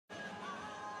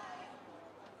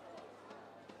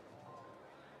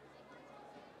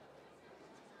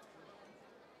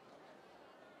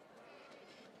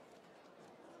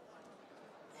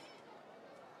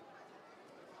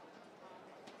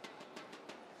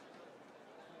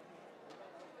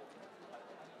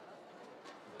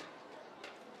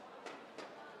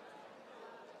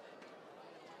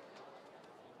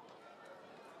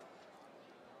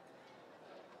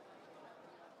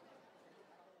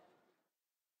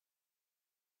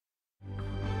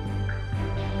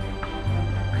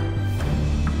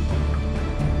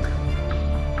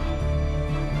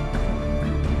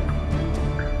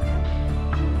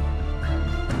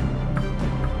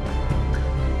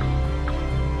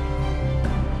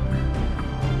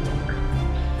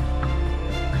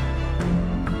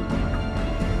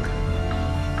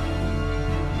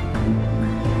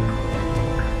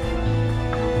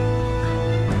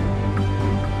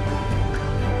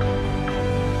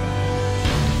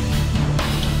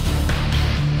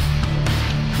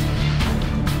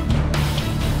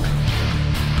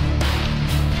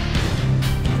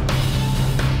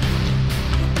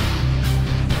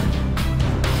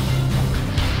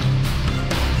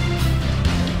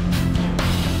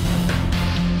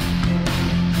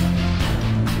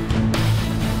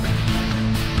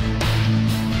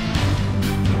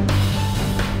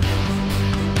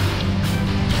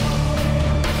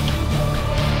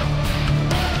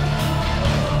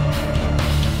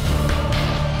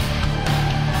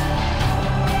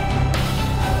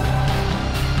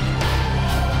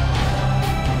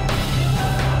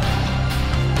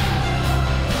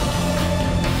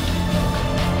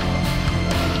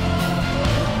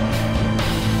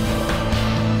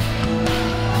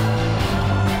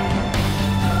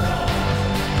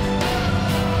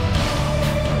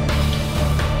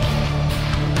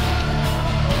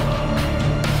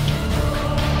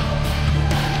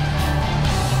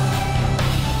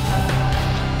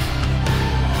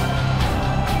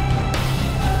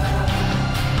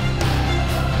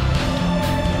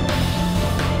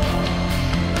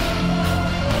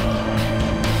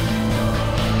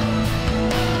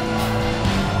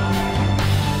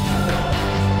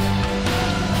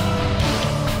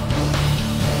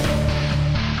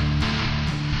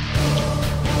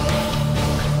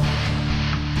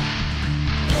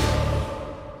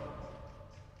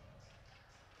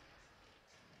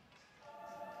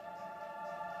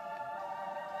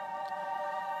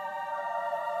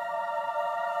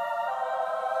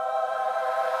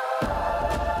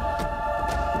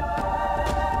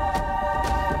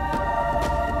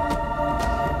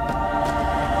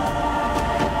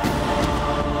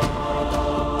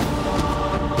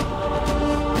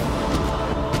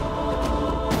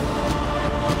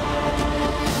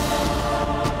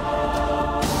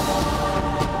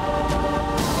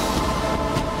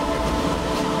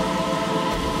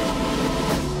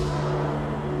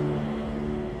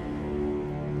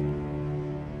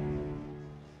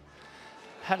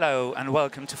Hello and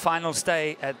welcome to finals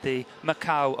day at the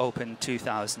Macau Open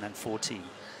 2014.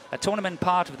 A tournament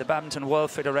part of the Badminton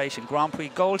World Federation Grand Prix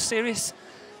Gold Series,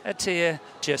 a tier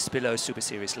just below Super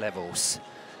Series levels.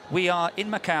 We are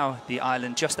in Macau, the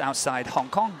island just outside Hong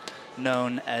Kong,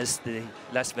 known as the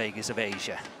Las Vegas of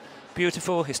Asia.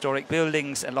 Beautiful historic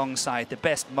buildings alongside the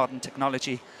best modern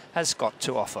technology has got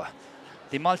to offer.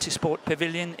 The multi-sport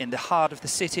pavilion in the heart of the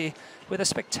city with a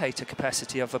spectator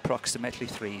capacity of approximately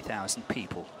 3,000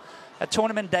 people. A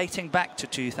tournament dating back to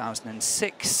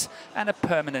 2006 and a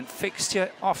permanent fixture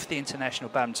of the International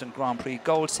Badminton Grand Prix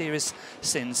Gold Series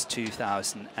since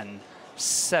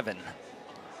 2007.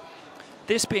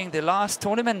 This being the last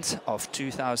tournament of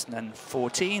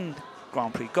 2014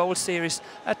 Grand Prix Gold Series,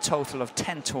 a total of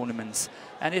 10 tournaments,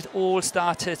 and it all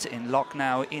started in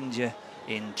Lucknow, India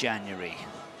in January.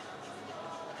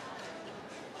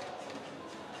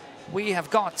 We have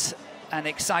got an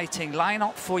exciting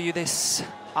lineup for you this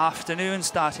afternoon,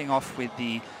 starting off with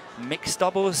the mixed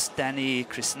doubles, Bawa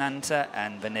Chrisnanta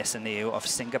and Vanessa of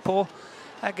Singapore,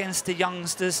 against the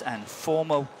youngsters and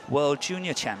former World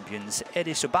Junior Champions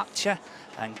Edi Subaktiar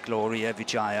and Gloria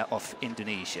Emanuelle of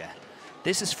Indonesia.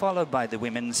 This is followed by the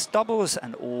women's doubles,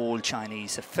 an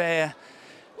all-Chinese affair,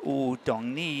 Wu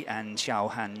Dongni and Xiao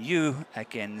Han Yu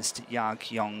against Ya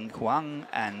Kyung Huang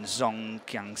and Zhong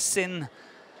Qiangxin.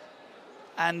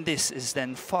 And this is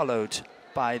then followed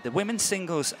by the women's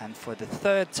singles, and for the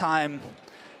third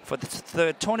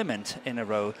tournament in a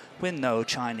row with no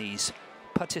Chinese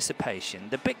participation.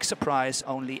 The big surprise,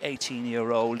 only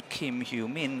 18-year-old Kim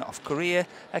Hyo-min of Korea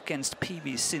against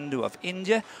PV Sindhu of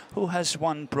India, who has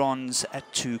won bronze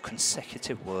at 2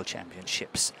 consecutive World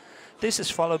Championships. This is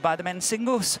followed by the men's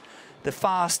singles, the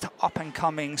fast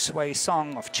up-and-coming Sui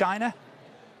Song of China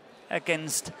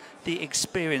against the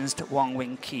experienced Wang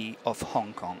Wing-Ki of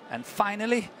Hong Kong. And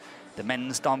finally, the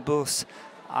men's doubles,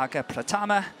 Aga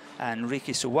Pratama and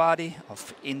Ricky Suwadi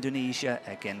of Indonesia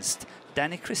against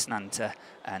Bawa Chrisnanta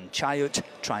and Chayut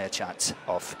Triachat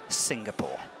of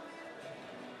Singapore.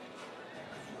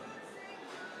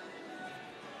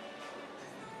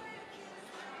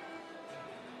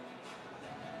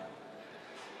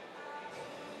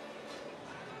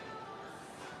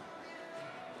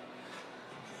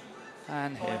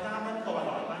 And here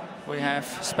we have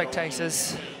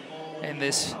spectators in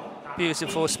this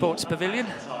beautiful sports pavilion,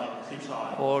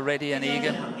 all ready and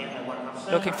eager,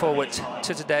 looking forward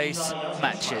to today's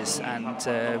matches.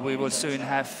 And we will soon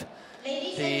have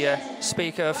the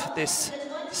speaker of this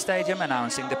stadium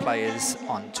announcing the players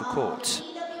onto court.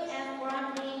 The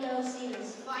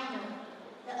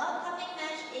upcoming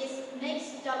match is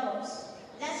mixed doubles.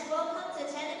 Let's welcome the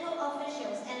technical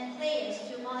officials and players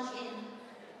to march in.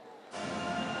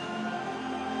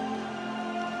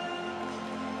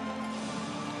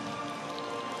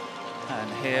 And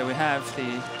here we have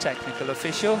the technical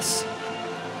officials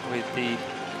with the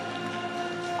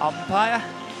umpire,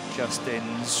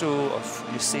 Justin Su of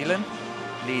New Zealand,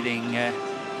 leading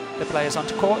the players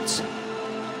onto court.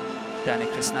 Bawa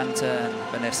Chrisnanta and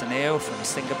Vanessa from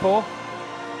Singapore,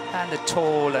 and the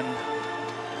tall and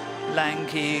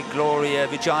lanky Gloria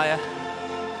Emanuelle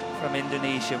from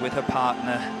Indonesia with her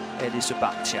partner Edi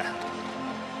Subaktiar.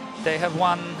 They have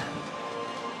won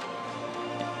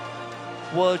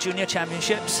World Junior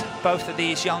Championships, both of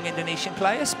these young Indonesian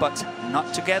players, but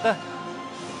not together.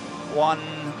 One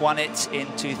won it in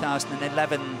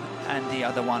 2011 and the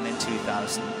other one in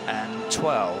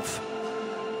 2012.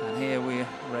 And here we're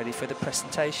ready for the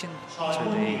presentation to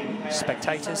the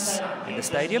spectators in the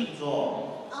stadium.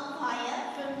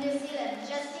 Umpire from New Zealand,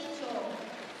 Justin Chu.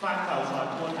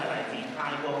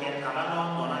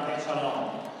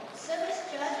 Service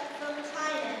judge from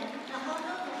Thailand,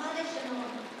 Nahono Muhammad.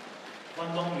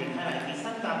 運動員係嚟自新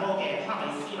加坡嘅克里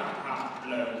斯蘭塔、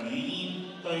梁宇嫣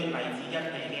對嚟自印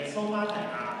尼嘅蘇巴提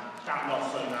亞、格洛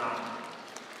瑞亞。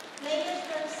Players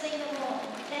from Singapore,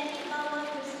 Bawa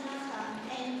Chrisnanta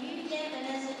and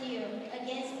Vanessa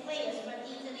against players from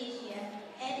Indonesia,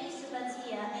 Edi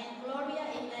Subaktiar and Gloria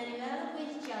Emanuelle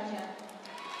Widjaja.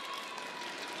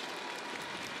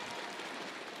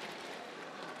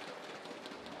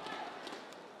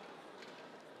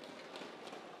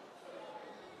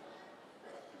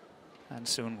 And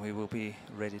soon we will be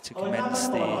ready to commence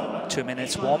the 2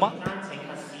 minutes warm-up.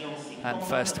 And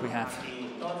first we have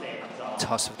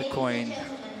toss of the coin,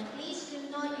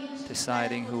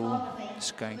 deciding who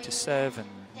is going to serve and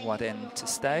what end to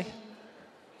stay.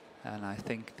 And I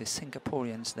think the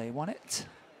Singaporeans, they won it.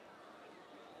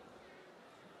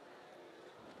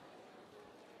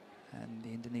 And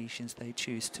the Indonesians, they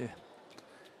choose to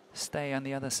stay on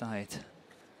the other side,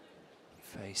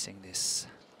 facing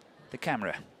the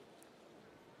camera.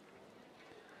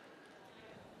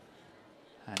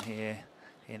 And here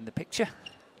in the picture,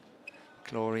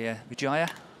 Gloria Emanuelle Widjaja.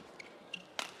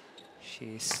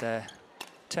 She's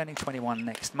turning 21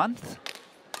 next month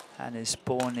and is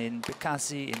born in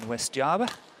Bekasi in West Java.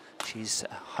 She's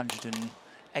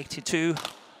 182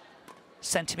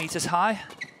 centimeters high.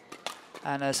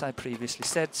 And as I previously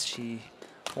said, she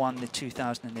won the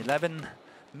 2011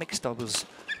 Mixed Doubles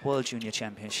World Junior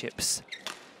Championships.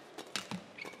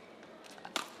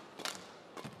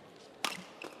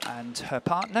 And her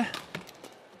partner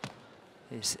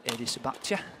is Edi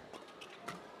Subaktiar,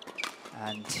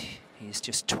 and he's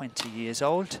just 20 years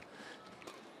old,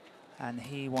 and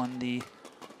he won the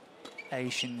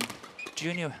Asian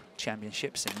Junior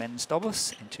Championships in men's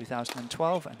doubles in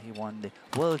 2012, and he won the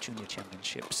World Junior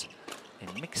Championships in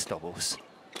mixed doubles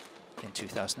in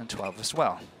 2012 as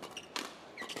well.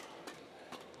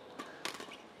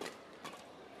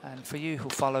 And for you who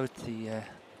followed the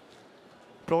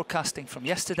broadcasting from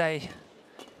yesterday,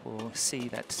 we'll see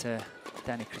that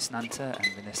Bawa Chrisnanta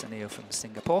and Vanessa from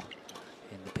Singapore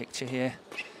in the picture here.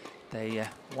 They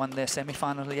won their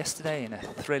semi-final yesterday in a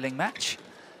thrilling match,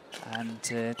 and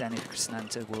Bawa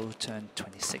Chrisnanta will turn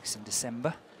 26 in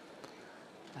December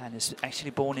and is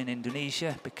actually born in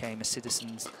Indonesia, became a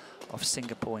citizen of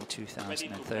Singapore in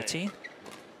 2013.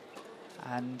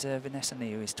 And Vanessa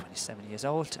is 27 years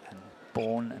old and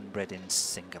born and bred in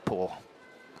Singapore.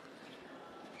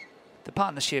 The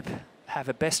partnership have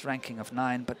a best ranking of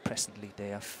 9, but presently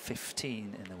they are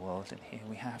 15 in the world. And here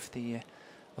we have the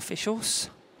officials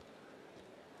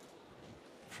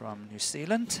from New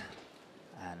Zealand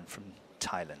and from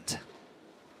Thailand.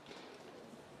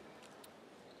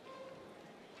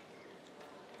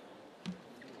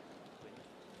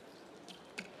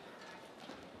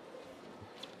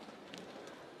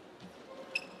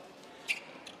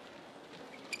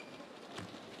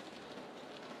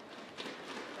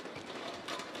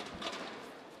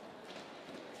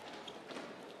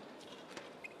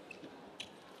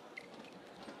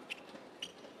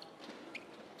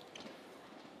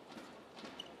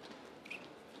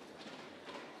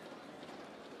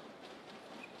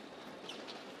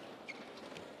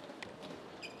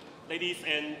 Ladies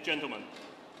and gentlemen,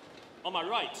 on my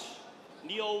right,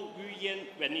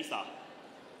 Vanessa,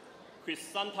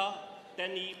 Chrisnanta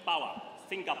Bawa,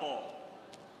 Singapore.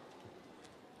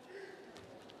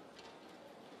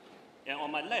 And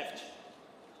on my left,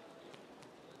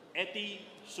 Edi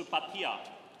Subaktiar,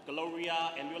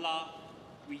 Gloria Emanuelle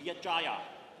Widjaja,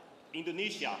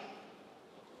 Indonesia.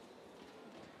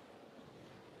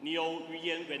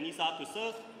 Vanessa to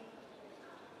serve,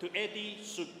 to Edi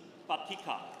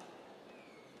Subaktiar.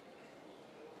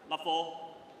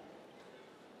 Level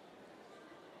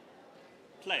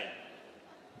play.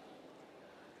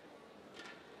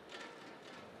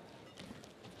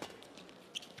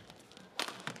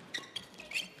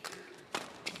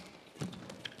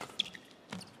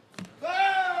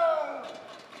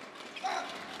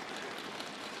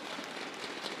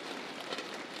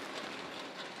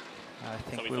 I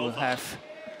think we will have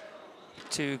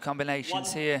two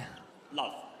combinations here.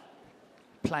 Love.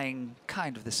 Playing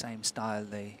kind of the same style.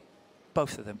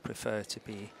 Both of them prefer to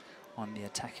be on the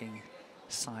attacking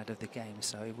side of the game,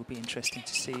 so it will be interesting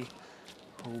to see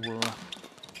who will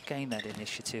gain that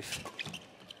initiative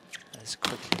as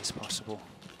quickly as possible.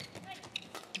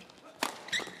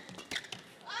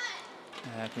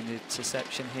 Good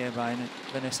interception here by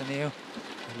Vanessa, a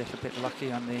little bit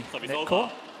lucky on the net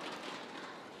court.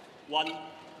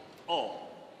 1-all.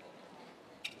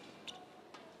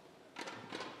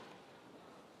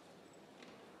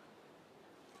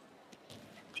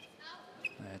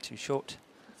 Too short.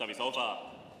 Service over.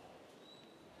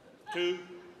 2-1.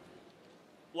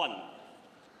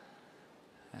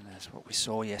 And that's what we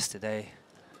saw yesterday.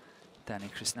 Bawa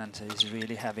Chrisnanta is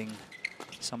really having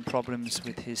some problems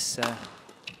with his serve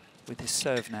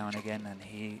now and again, and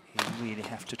he really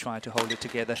have to try to hold it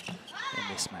together in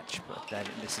this match. But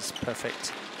this is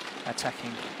perfect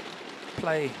attacking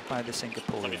play by the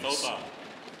Singaporeans. Service over.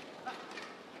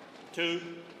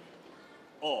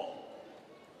 2-all.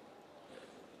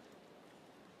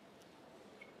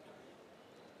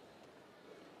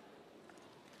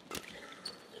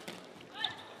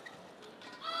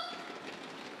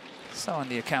 So on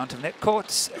the account of net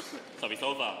courts, Service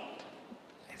over.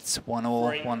 it's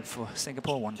 1-all, 1 for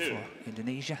Singapore, 1 for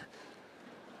Indonesia.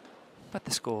 But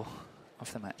the score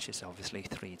of the match is obviously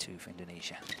 3-2 for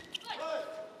Indonesia.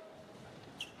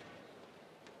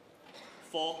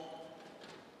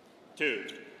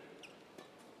 4-2.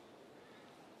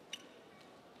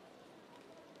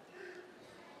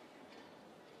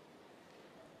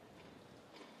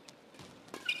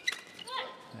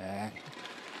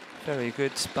 Very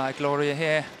good by Gloria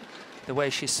here, the way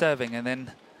she's serving and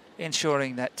then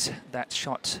ensuring that that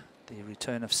shot, the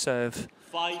return of serve,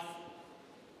 5-2.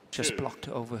 just blocked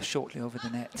over shortly over the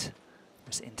net,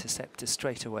 was intercepted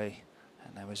straight away,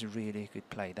 and that was a really good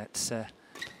play. That's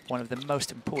one of the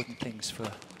most important things for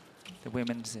the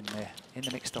women's in the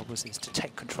mixed doubles, is to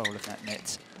take control of that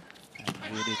net and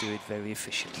really do it very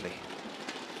efficiently.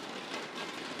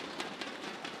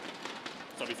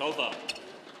 Service over.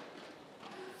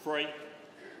 3-5.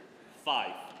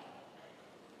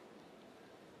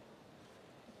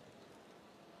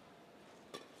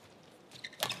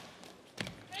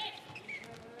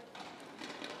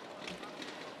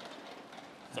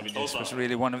 And this was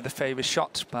really one of the favourite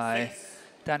shots by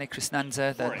Bawa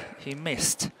Chrisnanta that he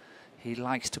missed. He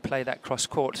likes to play that cross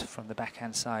court from the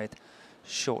backhand side,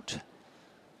 short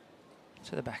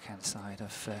to the backhand side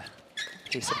of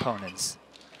his opponents.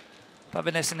 But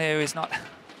Vanessa here is not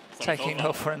taking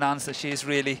no for an answer. She is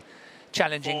really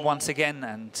challenging once again,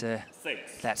 and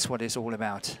that's what it's all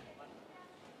about.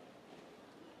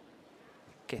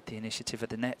 Get the initiative at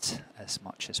the net as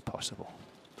much as possible.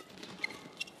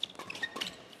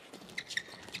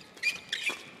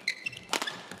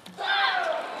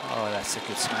 Oh, that's a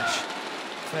good smash.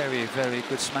 Very, very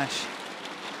good smash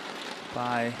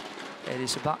by Edi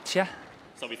Subaktiar.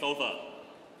 Service over.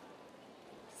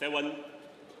 7-4.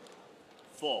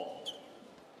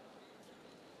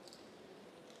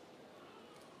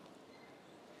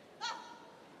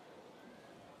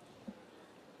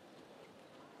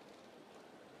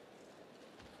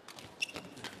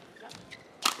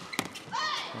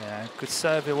 Yeah, good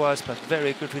serve it was, but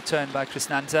very good return by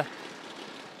Chrisnanta.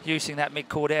 Using that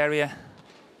mid-court area,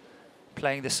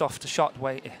 playing the softer shot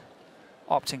way,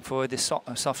 opting for the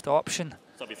softer option.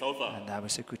 Service over. And that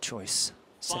was a good choice,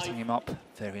 setting him up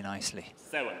very nicely.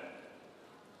 7.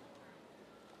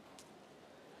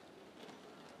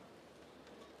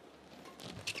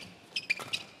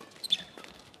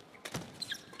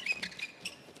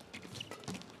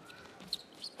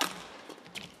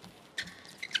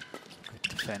 Good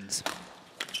defense.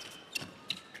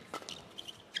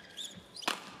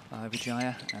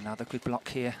 Widjaja, another good block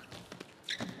here.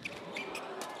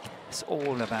 It's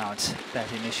all about that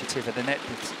initiative at the net.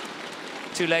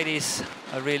 The two ladies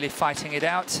are really fighting it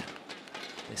out.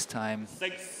 This time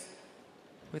 6.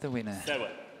 with a winner, 7.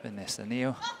 Vanessa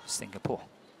Neo, Singapore.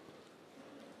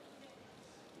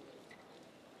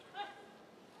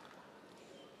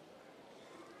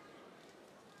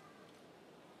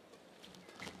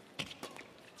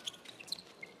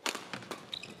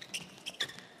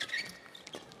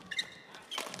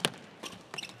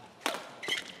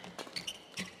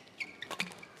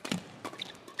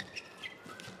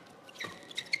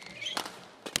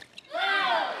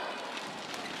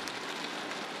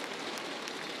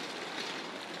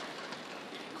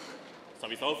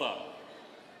 Service over.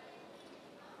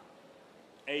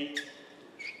 8-6.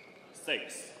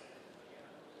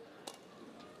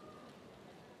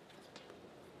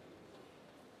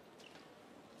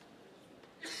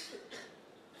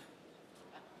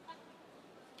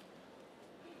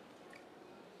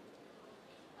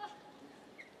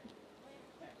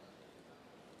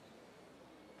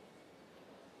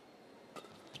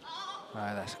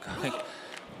 Right, that's going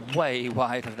way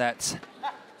wide of that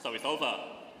Service over.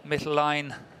 middle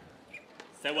line.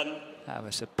 7. That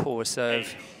was a poor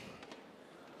serve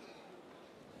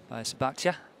by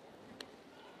Subaktiar.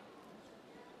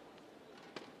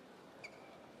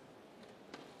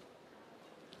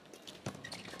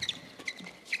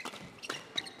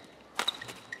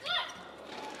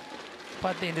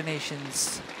 But the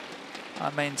Indonesians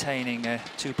are maintaining a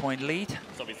 2-point lead.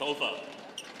 Service over.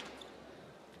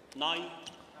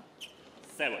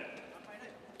 9-7.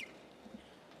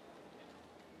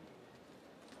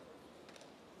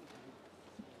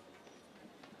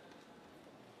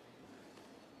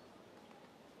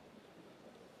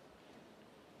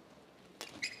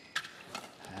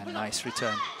 And nice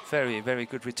return. Very, very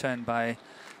good return by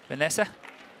Vanessa.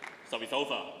 Service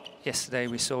over. Yesterday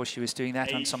we saw she was doing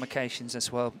that on some occasions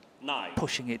as well, 9.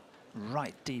 pushing it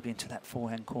right deep into that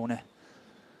forehand corner.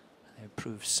 It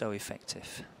proved so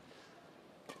effective.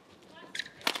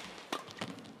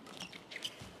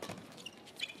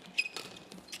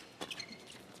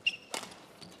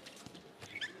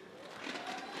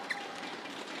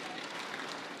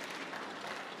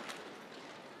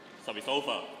 Service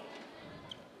over.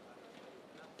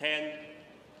 10-8.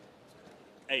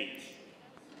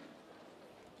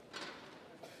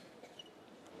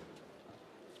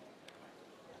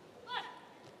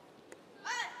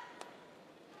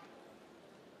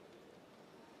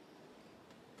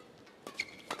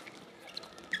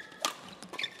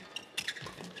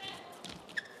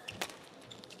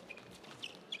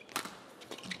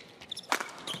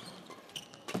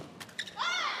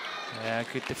 Yeah,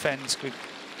 good defence, good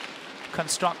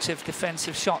constructive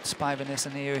defensive shots by Vanessa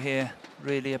here,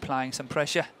 really applying some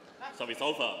pressure. Service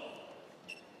over.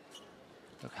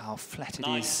 Look how flat it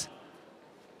 9, is.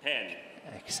 10.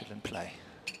 Excellent play.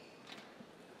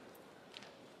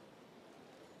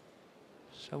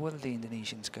 So will the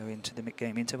Indonesians go into the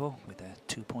mid-game interval with a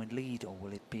 2-point lead, or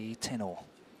will it be 10-all?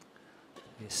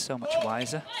 We're so much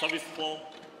wiser. Service 4,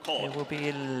 call. It will be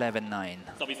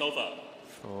 11-9 Service over.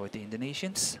 for the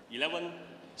Indonesians. 11,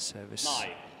 Service 9,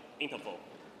 interval.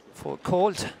 for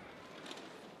called.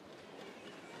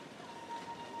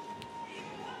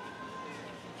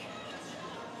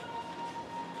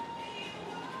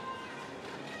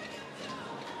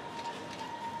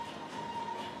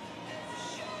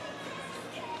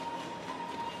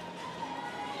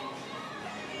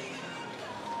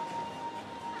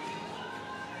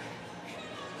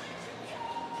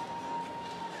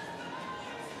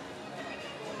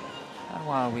 And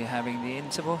while we're having the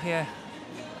interval here,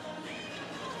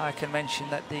 I can mention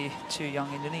that the two young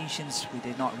Indonesians, we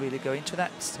did not really go into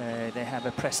that. They have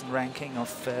a present ranking of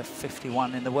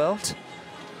 51 in the world.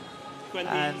 20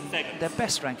 And seconds. their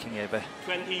best ranking ever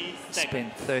 20 has seconds.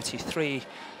 been 33,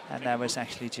 and that was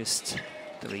actually just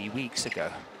 3 weeks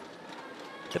ago.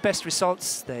 The best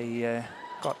results, they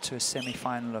got to a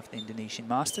semi-final of the Indonesian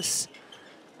Masters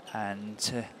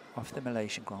and of the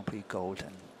Malaysian Grand Prix Gold,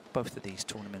 and both of these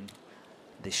tournaments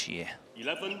this year.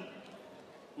 11,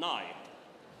 9.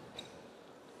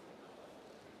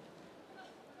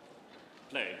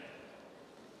 Play.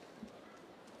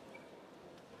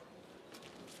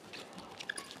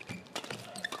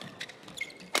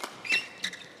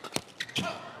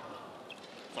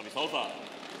 Service over.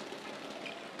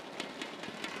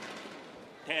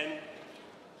 10,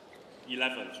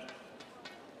 11.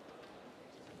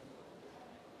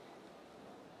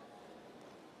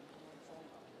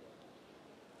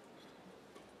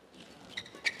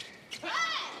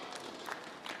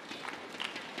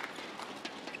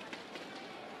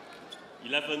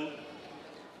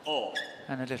 All.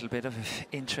 And a little bit of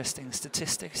interesting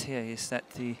statistics here is that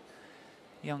the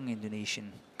young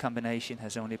Indonesian combination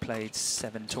has only played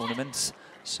 7 tournaments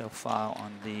so far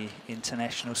on the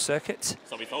international circuit.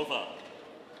 Service over.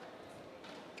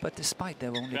 But despite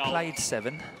they've only 12, played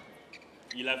 7,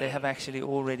 11. they have actually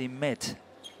already met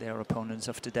their opponents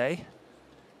of today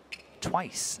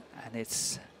twice, and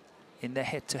it's in the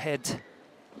head-to-head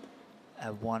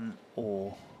a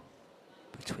 1-all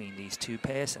between these two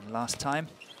pairs. And last time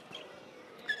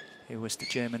it was the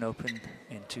German Open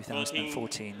in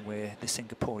 2014 where the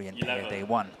Singaporean pair they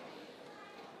won.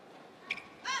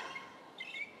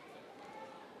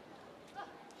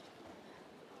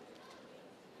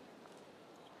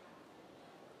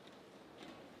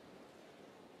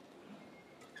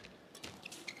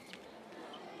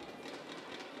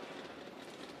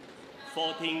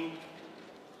 Fourteen,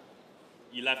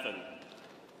 11.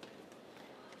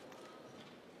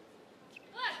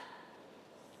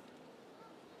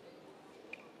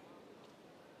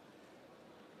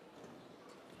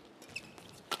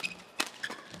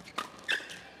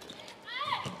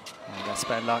 That's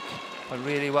bad luck, but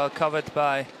really well covered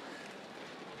by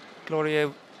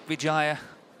Gloria Widjaja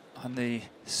on the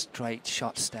straight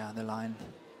shots down the line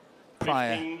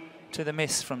prior 15, to the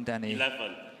miss from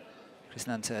 11.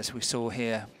 Chrisnanta, as we saw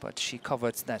here, but she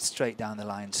covered that straight down the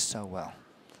line so well.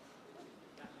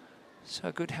 So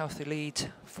a good healthy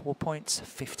lead, 4 points,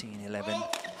 15-11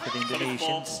 for the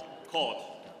Indonesians. Court.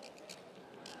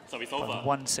 Service over. But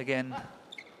once again,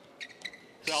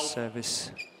 12,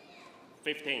 service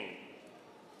 15.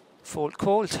 fault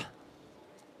called.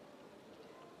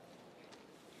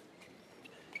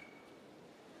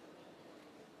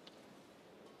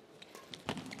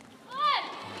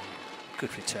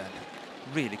 Good return,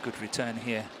 really good return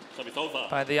here Service over.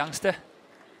 by the youngster.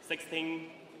 16,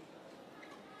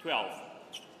 12.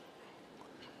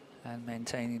 And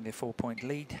maintaining the 4-point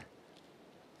lead,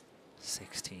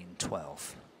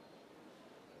 16-12.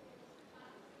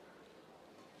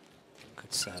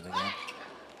 Good serve again.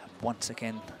 And once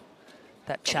again,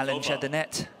 that challenge at the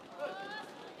net.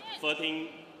 13,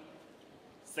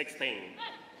 16.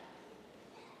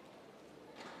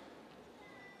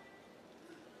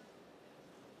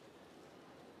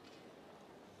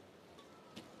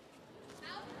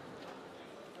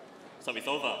 Service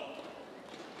over.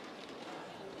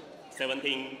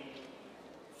 17,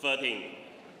 13.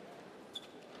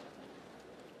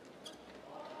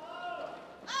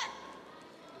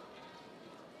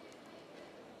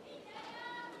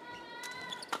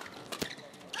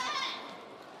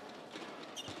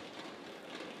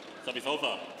 Service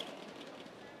over.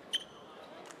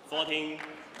 14, And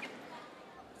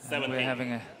 17. we're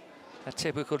having a A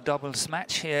typical doubles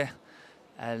match here.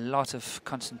 A lot of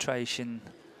concentration,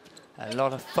 a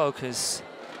lot of focus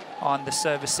on the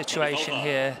service situation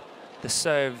here. The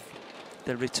serve,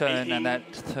 the return, 18, and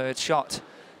that third shot.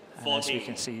 And as we 14.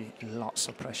 can see, lots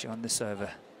of pressure on the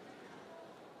server.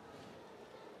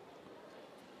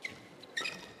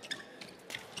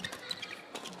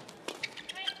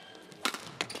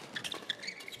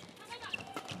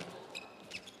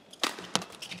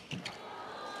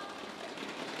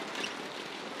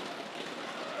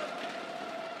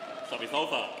 Service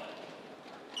over.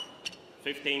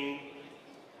 15,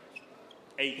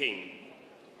 18.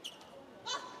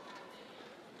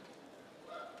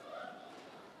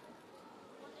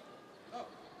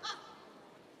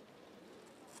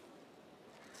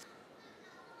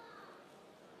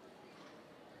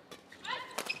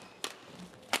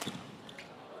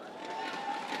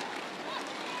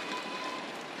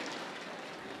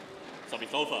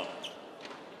 Service over.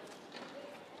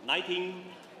 19,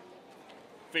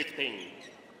 15.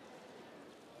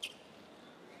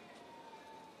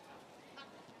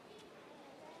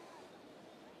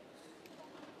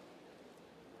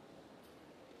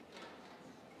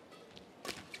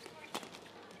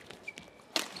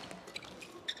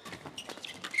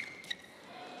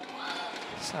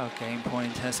 So game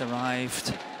point has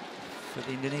arrived for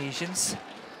the Indonesians.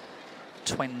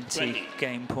 20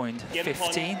 game point,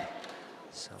 15.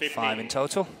 So 15. 5 in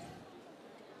total.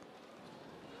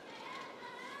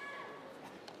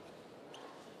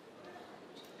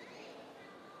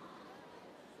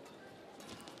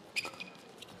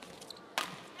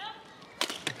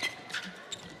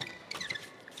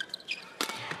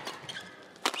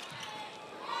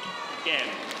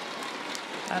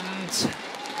 And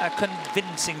a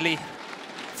convincingly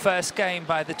first game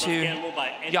by the two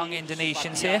young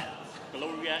Indonesians here,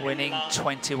 winning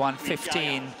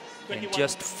 21-15 in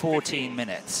just 14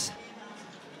 minutes.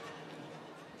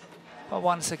 But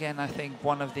once again, I think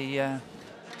one of the, I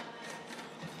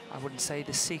wouldn't say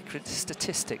the secret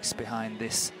statistics behind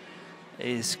this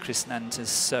is Chrisnanta's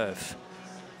serve.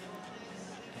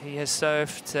 He has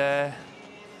served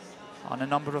on a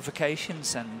number of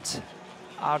occasions, and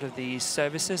out of these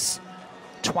services,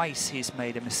 twice he's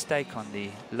made a mistake on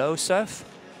the low serve,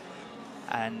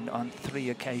 and on 3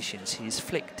 occasions he's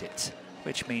flicked it,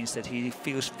 which means that he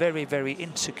feels very, very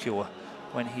insecure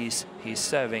when he's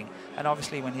serving, and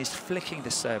obviously when he's flicking the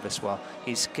serve as well,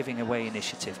 he's giving away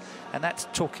initiative. And that's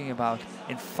talking about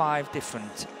in 5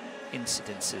 different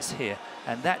incidences here,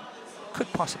 and that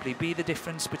could possibly be the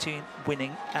difference between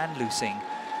winning and losing,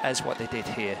 as what they did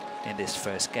here in this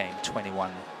first game,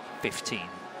 21-15.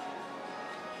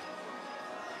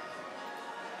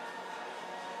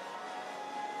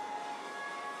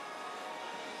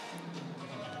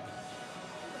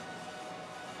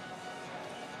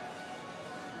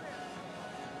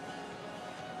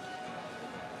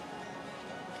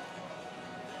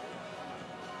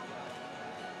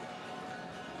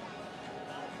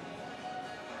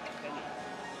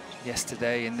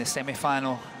 Yesterday in the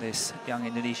semi-final, this young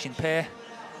Indonesian pair,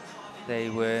 they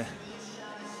were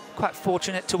quite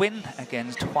fortunate to win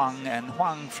against Huang and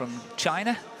Huang from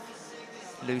China,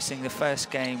 losing the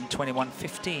first game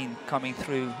 21-15, coming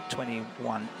through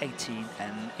 21-18,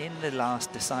 and in the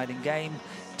last deciding game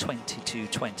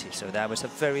 22-20. So that was a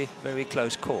very, very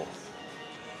close call.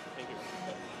 Thank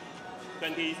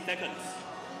you. 20 seconds.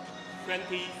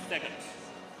 20 seconds.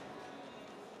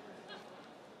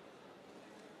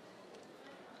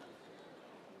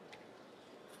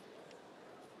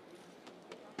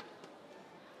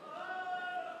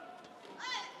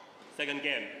 Second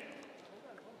game.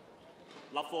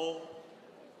 Love 4.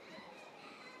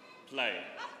 Play.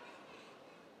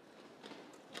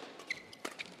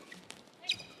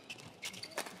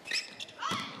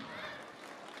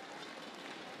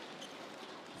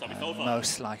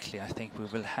 Most likely, I think we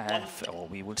will have, or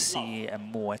we will see a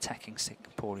more attacking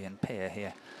Singaporean pair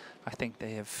here. I think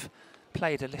they have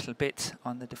played a little bit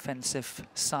on the defensive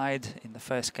side in the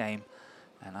first game,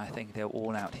 and I think they're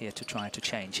all out here to try to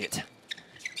change it.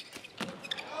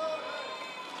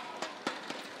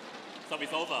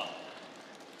 Service over.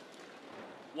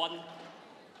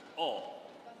 1-all.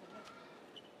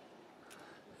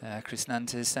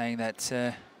 Chrisnanta is saying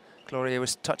that Gloria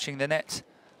was touching the net,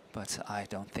 but I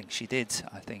don't think she did.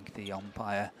 I think the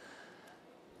umpire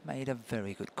made a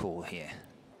very good call here.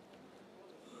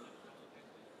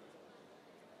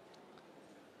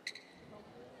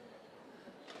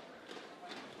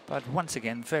 But once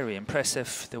again, very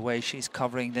impressive the way she's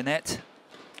covering the net.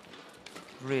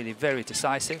 Really very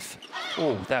decisive.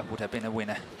 Oh, that would have been a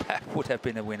winner. That would have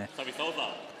been a winner. Service over.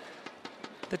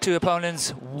 The two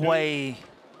opponents way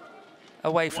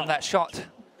away from that shot.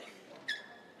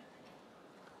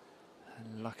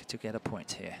 And lucky to get a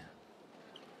point here.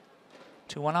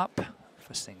 2-1 up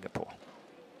for Singapore.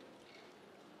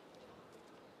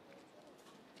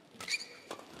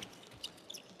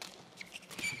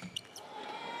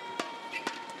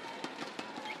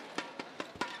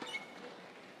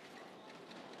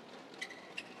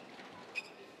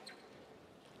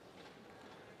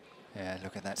 Yeah,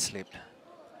 look at that slip.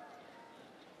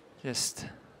 Just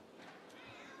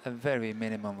a very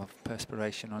minimum of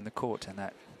perspiration on the court, and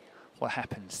that what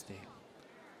happens. The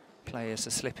players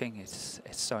are slipping. It's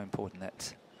so important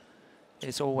that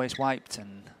it's always wiped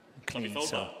and clean,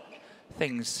 so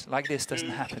things like this doesn't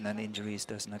happen and injuries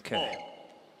doesn't occur.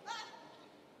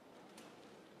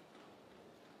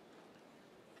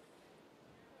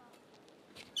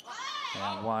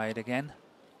 And wide again.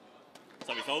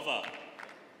 Service over.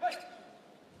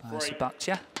 Bawa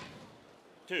Subaktiar.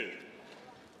 2.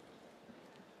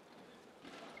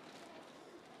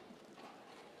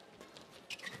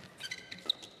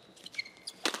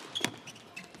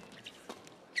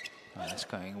 Oh, that's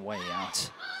going way out.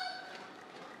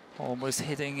 Almost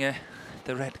hitting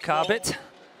the red carpet.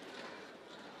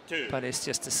 2. But it's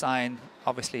just a sign.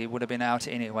 Obviously, it would have been out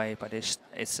anyway, but it's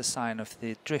a sign of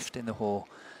the drift in the hole.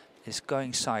 It's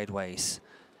going sideways,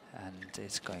 and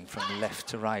it's going from left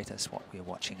to right as what we're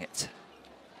watching it.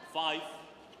 5.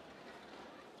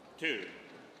 2.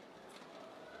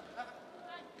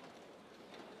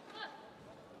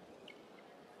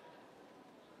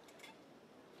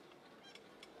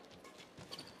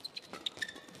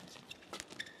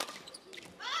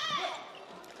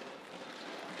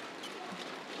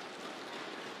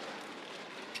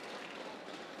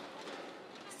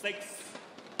 Six.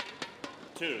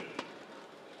 2.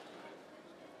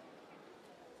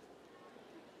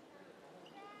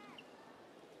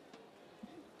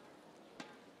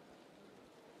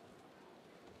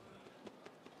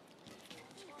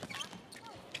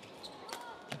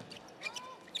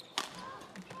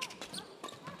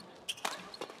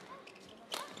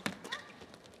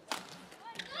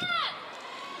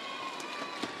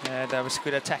 That was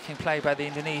good attacking play by the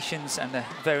Indonesians, and a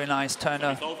very nice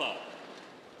turner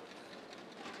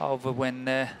over when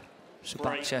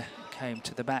Subaktiar came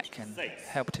to the back and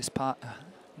helped his partner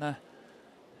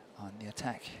on the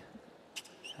attack.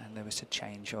 And there was a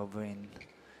change over in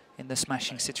the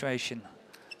smashing situation,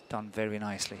 done very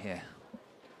nicely here.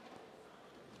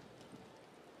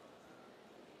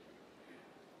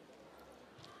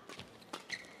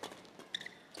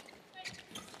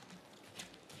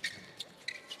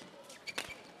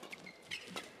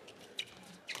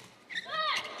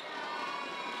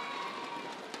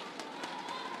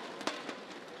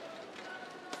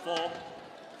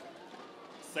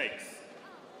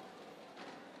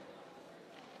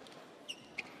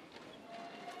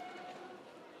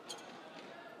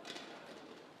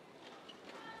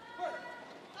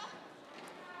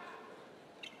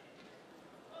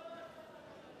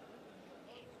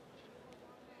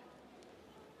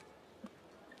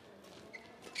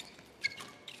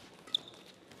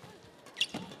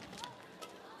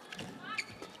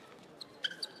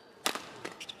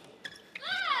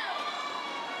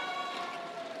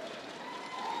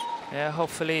 Yeah,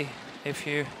 hopefully, if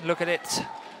you look at it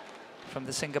from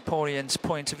the Singaporeans'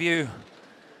 point of view,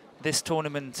 this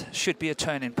tournament should be a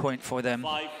turning point for them.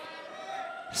 5.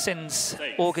 Since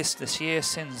August this year,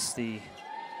 since the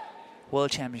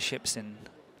World Championships in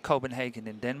Copenhagen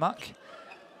in Denmark,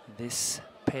 this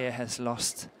pair has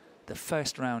lost the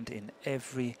first round in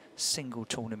every single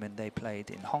tournament they played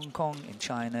in Hong Kong, in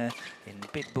China, in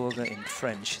Bitburger, in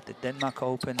French, the Denmark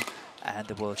Open and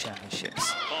the World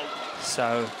Championships.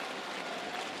 So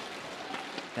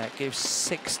that gives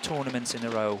 6 tournaments in a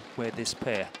row where this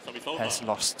pair has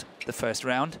lost the first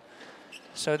round.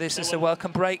 So this is a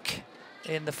welcome break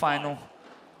in the final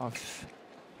of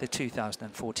the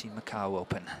 2014 Macau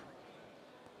Open.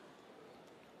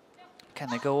 Can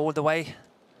they go all the way?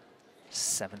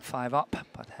 7-5 up,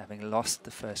 but having lost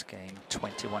the first game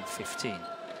 21-15.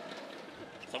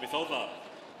 Service over.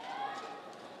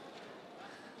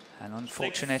 And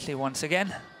unfortunately, once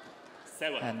again,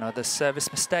 7. another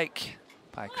service mistake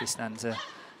by Chrisnanta,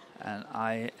 and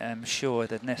I am sure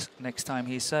that next time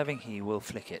he's serving, he will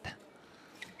flick it.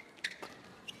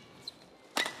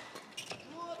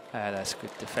 That's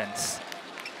good defense.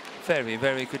 Very,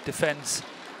 very good defense.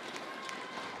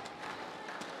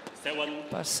 7.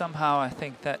 But somehow I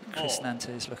think that Chrisnanta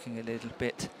is looking a little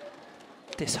bit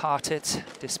disheartened,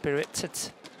 dispirited.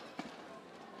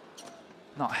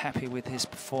 Not happy with his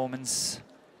performance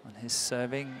on his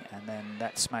serving, and then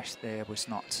that smash there was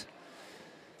not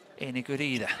any good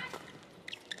either.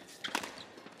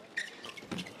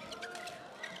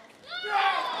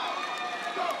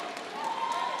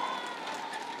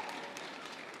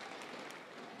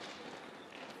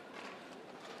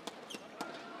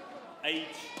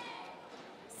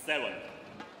 8-7.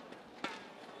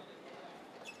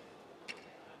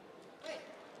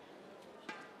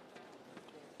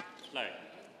 Play.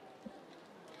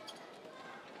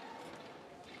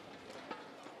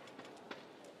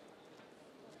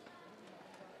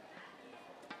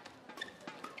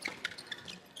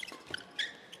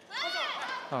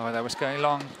 Oh, that was going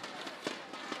long.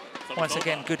 Once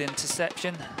again, good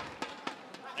interception.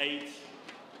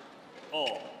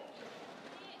 8-all.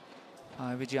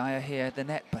 Widjaja here at the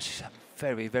net, but she's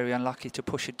very, very unlucky to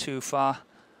push it too far,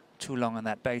 too long on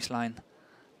that baseline.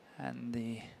 And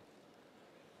the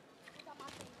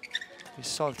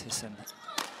result is a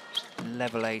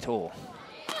level 8-all.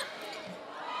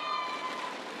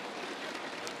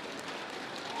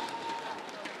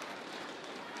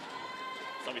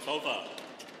 Service over.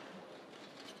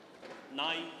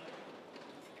 9-8.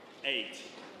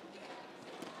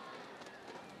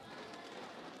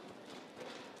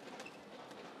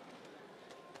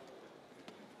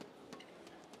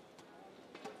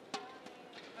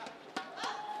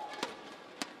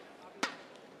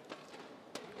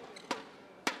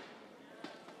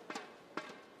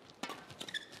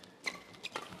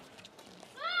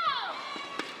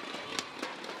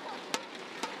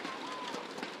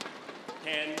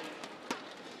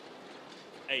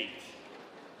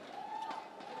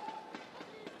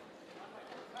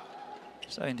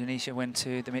 So Indonesia went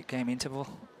to the mid-game interval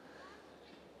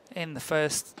in the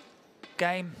first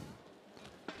game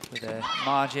with a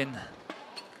margin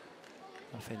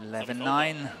of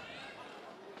 11-9.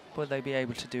 Will they be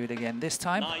able to do it again this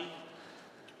time?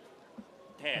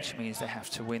 9-10. Which means they have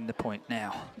to win the point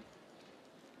now.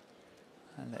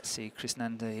 And let's see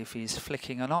Chrisnanta if he's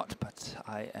flicking or not, but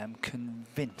I am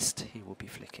convinced he will be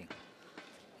flicking.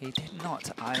 He did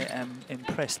not. I am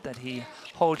impressed that he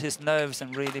held his nerves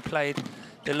and really played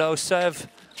the low serve.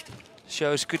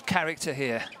 Shows good character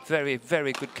here. Very,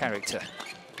 very good character.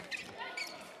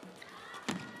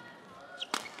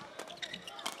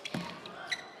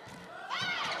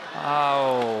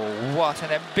 Oh, what an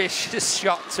ambitious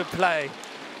shot to play.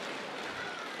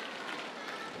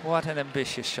 What an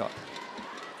ambitious shot.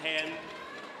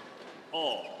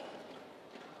 10-all.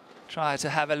 Try to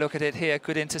have a look at it here.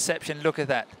 Good interception. Look at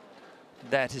that.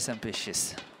 That is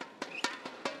ambitious.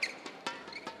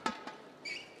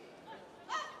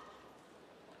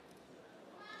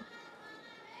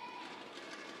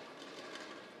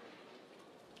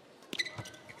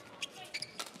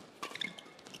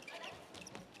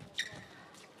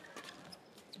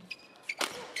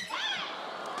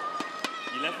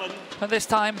 And this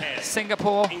time,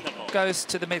 Singapore goes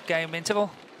to the mid-game interval.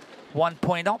 1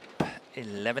 point up,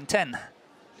 11-10.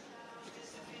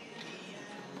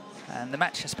 And the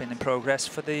match has been in progress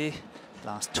for the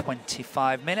last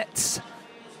 25 minutes.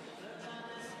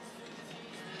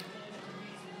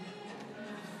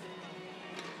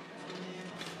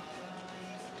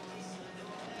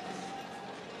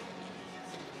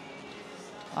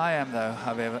 I am, though,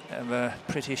 however,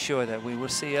 pretty sure that we will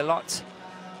see a lot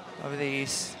of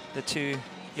these, the two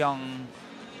young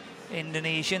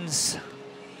Indonesians.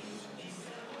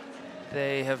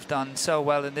 They have done so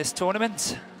well in this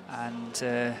tournament and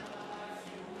 20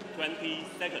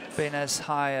 seconds. Been as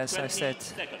high as I said,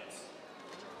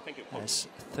 Thank you, as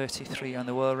 33 on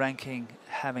the world ranking,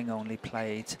 having only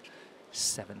played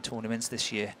 7 tournaments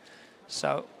this year.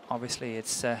 So obviously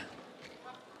it's the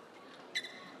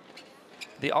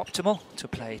optimal to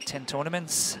play 10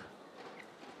 tournaments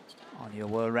on your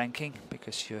world ranking,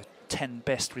 because your 10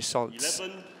 best results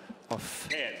 11, of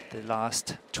 10. the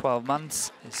last 12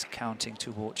 months is counting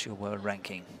towards your world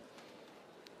ranking.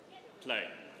 Play.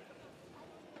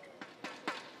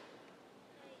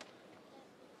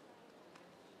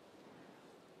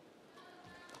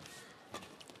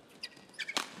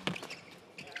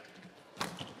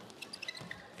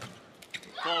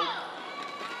 Foul.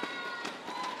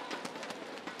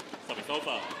 Service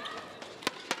over.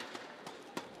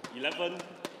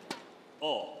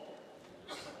 11-all.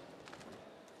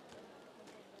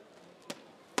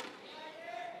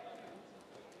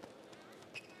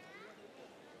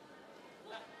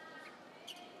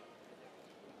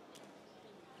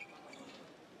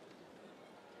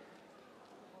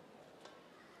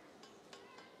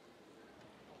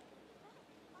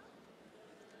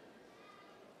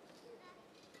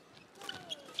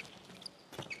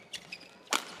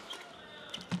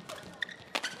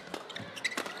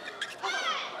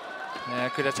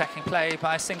 Good attacking play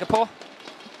by Singapore.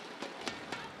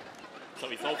 So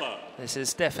it's over. This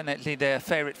is definitely their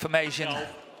favorite formation.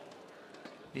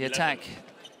 The attack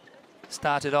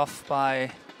started off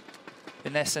by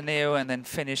Vanessa and then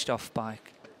finished off by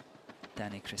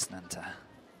Bawa Chrisnanta.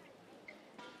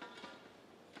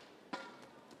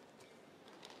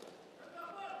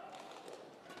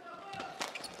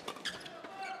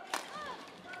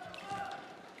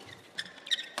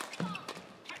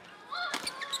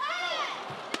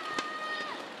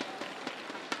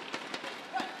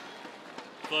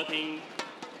 13-11.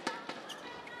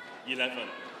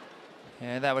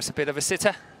 Yeah, that was a bit of a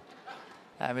sitter.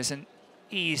 That was an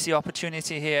easy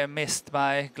opportunity here missed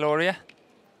by Gloria.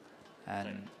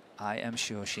 And I am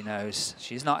sure she knows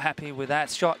she's not happy with that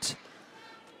shot.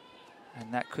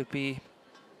 And that could be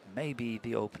maybe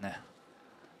the opener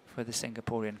for the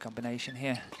Singaporean combination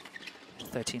here.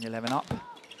 13-11 up.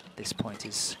 This point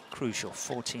is crucial.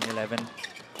 14-11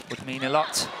 would mean a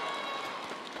lot.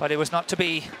 But it was not to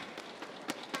be.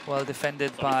 Well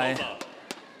defended by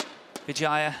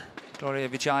Widjaja, Gloria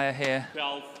Widjaja here.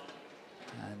 12,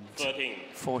 and 13.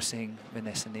 forcing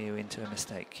Vanessa into a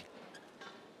mistake.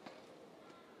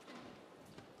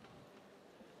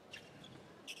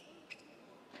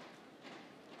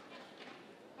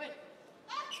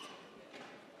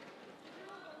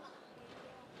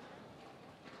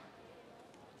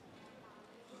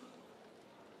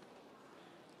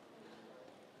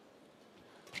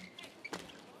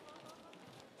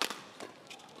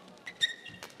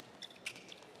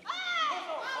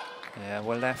 Yeah,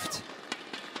 well left.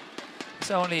 It's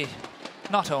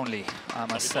not only, I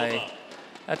must say,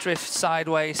 a drift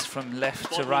sideways from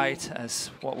left to right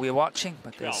as what we're watching,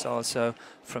 but there's also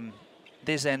from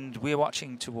this end we're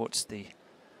watching towards the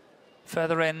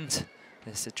further end.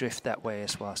 There's a drift that way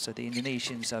as well. So the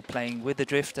Indonesians are playing with the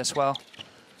drift as well.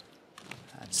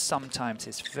 And sometimes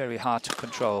it's very hard to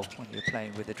control when you're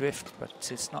playing with the drift,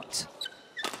 but it's not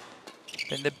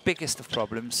been the biggest of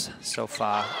problems so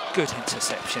far. Good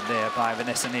interception there by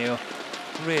Vanessa.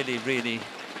 Really, really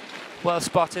well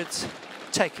spotted,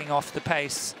 taking off the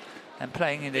pace and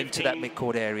playing it into that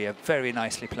mid-court area. Very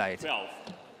nicely played. 12.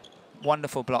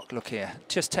 Wonderful block look here.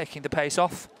 Just taking the pace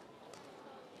off.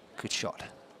 Good shot.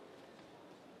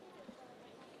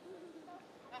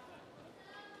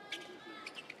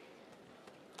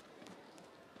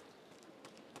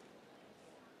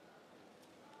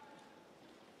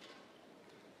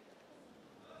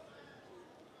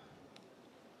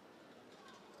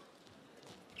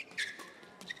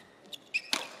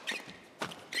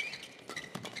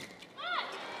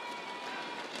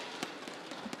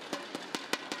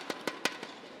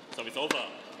 So it's over.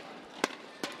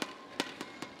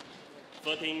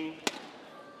 13-15.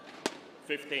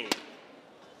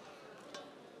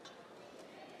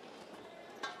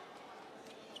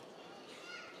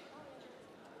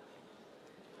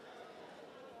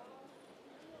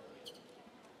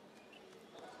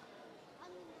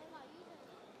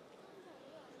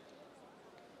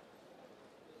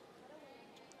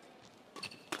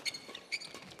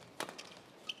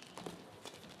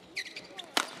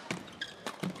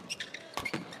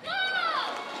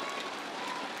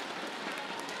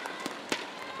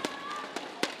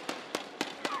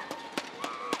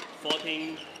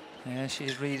 14. Yeah,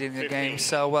 she's reading the game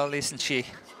so well, isn't she?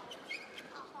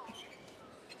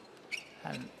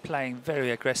 And playing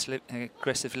very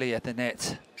aggressively at the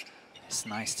net. It's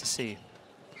nice to see.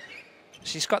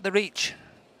 She's got the reach.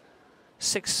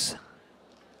 6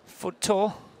 foot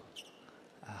tall,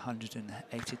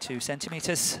 182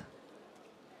 centimeters.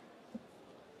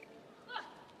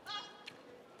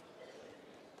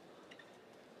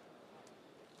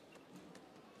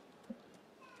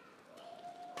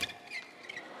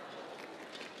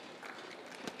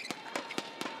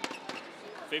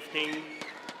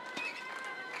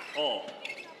 All.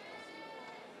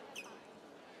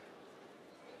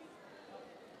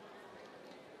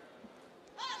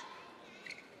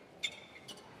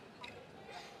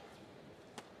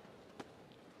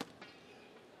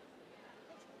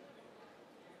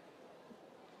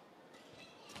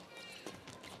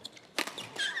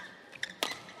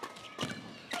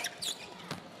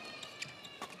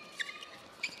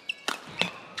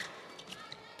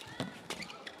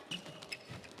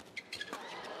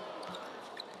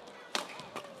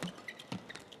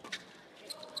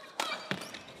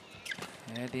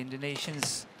 Yeah, the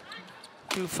Indonesians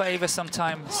do favour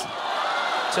sometimes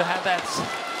to have that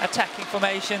attacking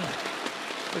formation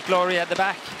with Gloria at the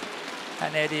back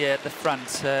and Edi at the front.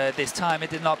 This time it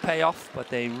did not pay off, but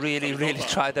they really, really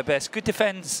tried their best. Good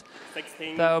defence,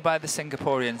 though, by the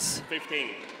Singaporeans. 15.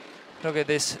 Look at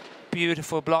this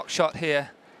beautiful block shot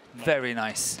here. Very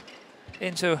nice.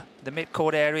 Into the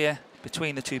mid-court area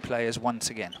between the two players once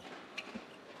again.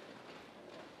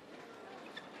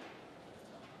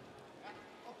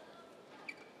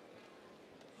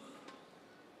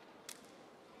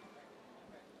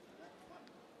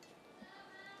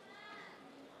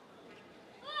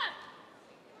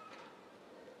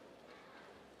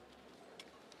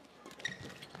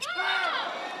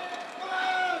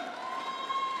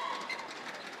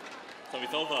 So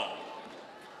it's over.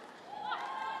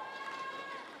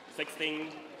 16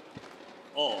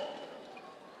 all.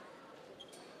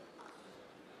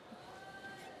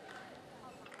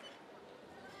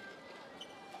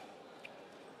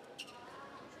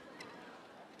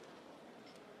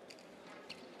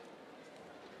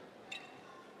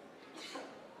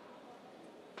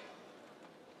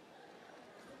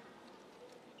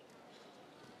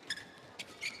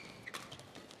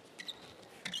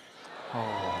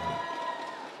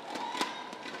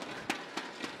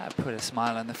 put a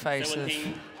smile on the face of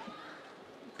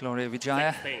Gloria Emanuelle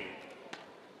Widjaja.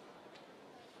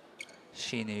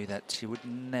 She knew that she would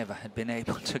never have been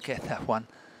able to get that one.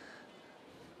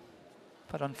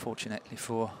 But unfortunately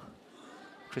for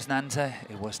Chrisnanta,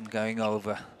 it wasn't going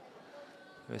over.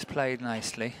 It was played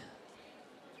nicely,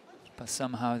 but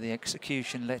somehow the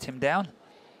execution let him down.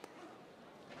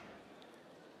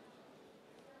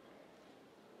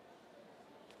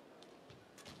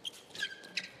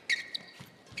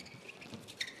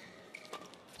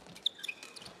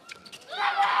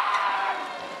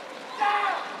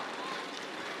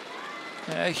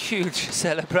 A huge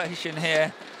celebration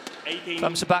here 18,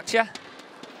 from Subaktiar.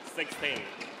 16.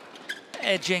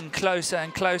 Edging closer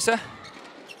and closer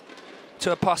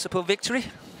to a possible victory.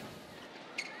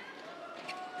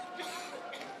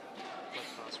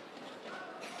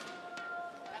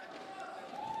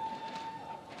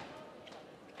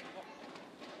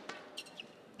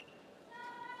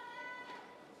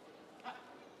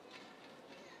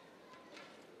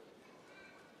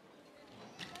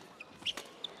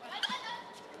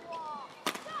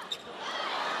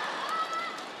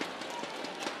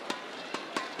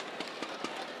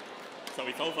 So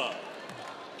it's over.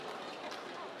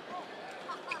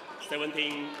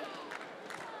 17,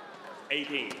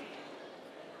 18.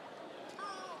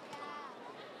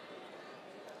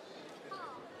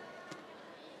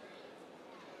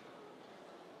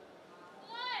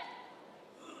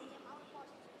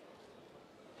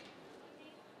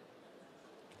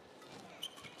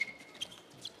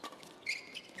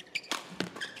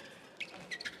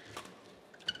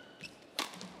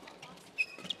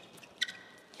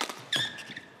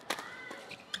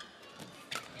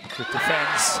 Good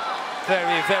defense.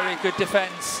 Very, very good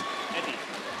defense.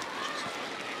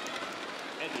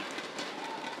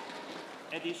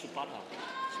 Edi Subaktiar.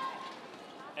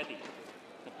 Edi.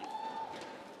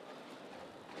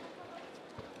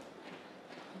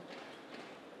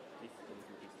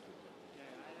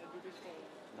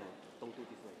 No, don't do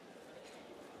this way.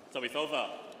 So it's over.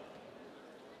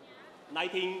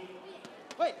 19,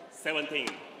 17.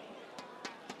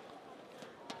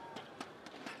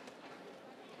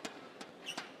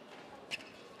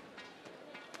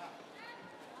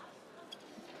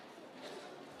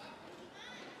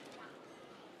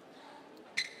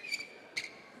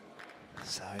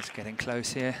 So it's getting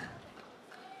close here.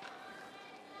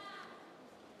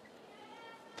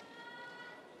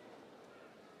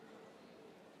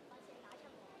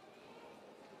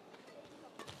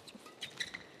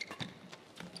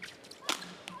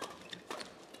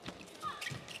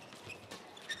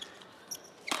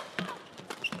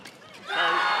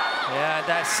 Yeah,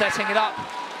 that's setting it up.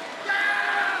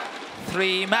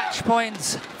 3 match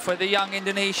points for the young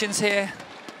Indonesians here.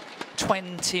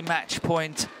 20 match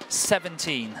point,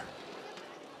 17.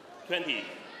 20.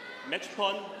 Match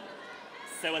point,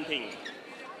 17.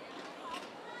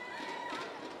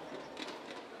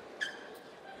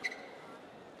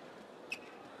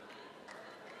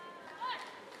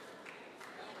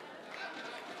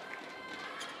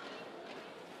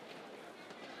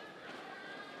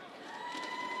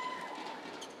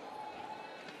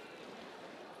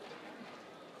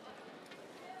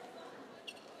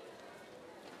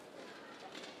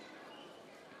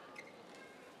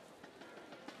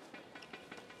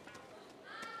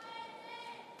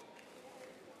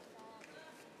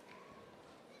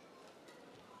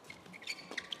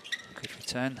 Good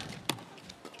return.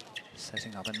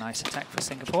 Setting up a nice attack for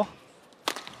Singapore.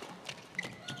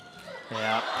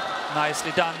 Yeah,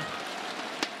 nicely done.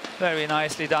 Very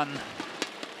nicely done.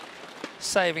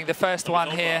 Saving the first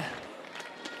one here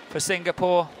for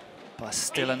Singapore, but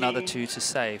still another 2 to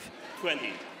save.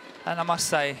 20. And I must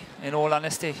say, in all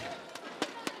honesty,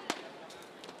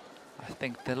 I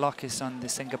think the luck is on the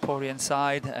Singaporean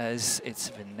side, as it's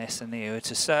Vanessa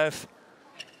to serve.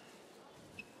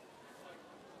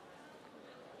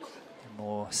 The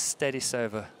more steady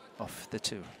server of the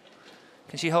two.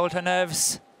 Can she hold her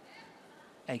nerves?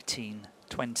 18,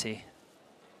 20.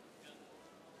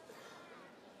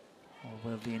 Or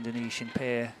will the Indonesian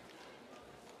pair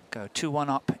go 2-1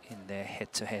 up in their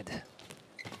head-to-head?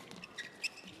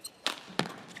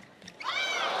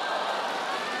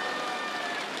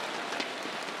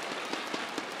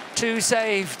 Two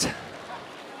saved.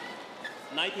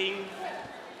 19,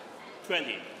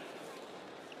 20.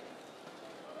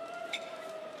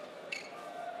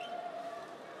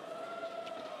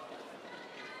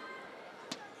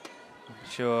 I'm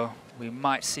sure we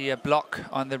might see a block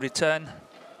on the return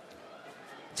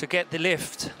to get the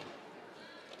lift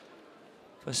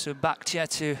for Subaktiar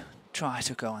to try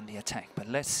to go on the attack. But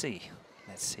let's see.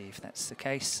 Let's see if that's the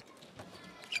case.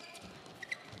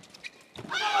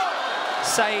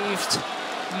 Saved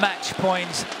match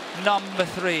point number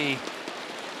 3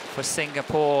 for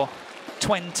Singapore.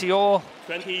 20 all.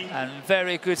 20. And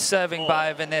very good serving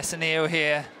by Vanessa Neo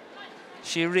here.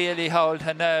 She really held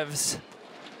her nerves,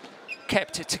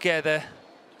 kept it together,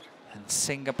 and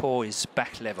Singapore is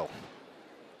back level.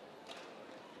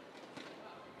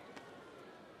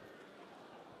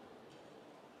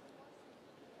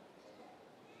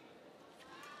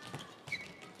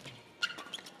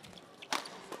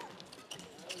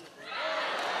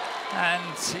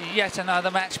 And yet another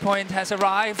match point has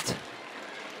arrived.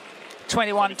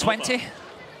 21-20.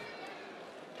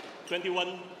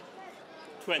 21-20.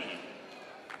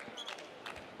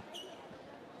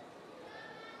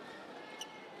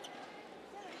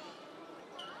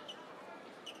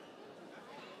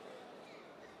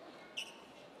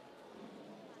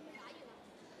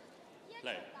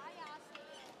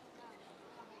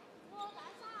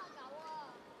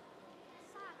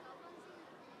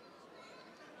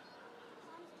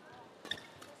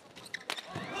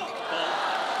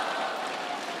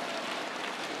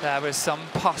 There was some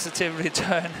positive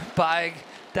return by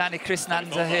Bawa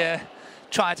Chrisnanta here.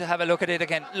 Try to have a look at it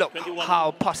again. Look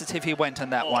how positive he went on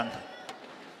that one.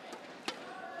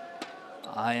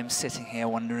 I am sitting here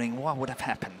wondering what would have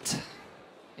happened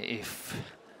if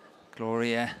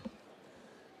Gloria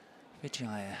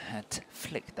Emanuelle had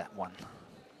flicked that one.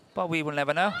 But we will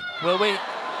never know, will we?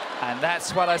 And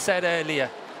that's what I said earlier.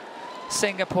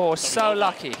 Singapore so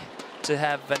lucky to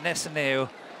have Vanessa Neo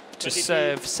to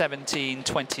serve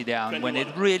 17-20 down. When it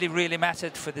really, really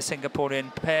mattered for the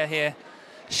Singaporean pair here,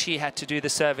 she had to do the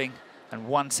serving. And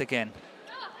once again,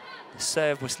 the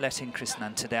serve was letting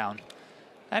Chrisnanta down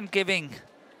and giving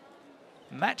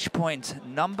match point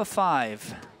number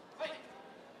 5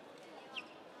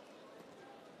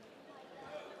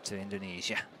 to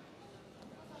Indonesia.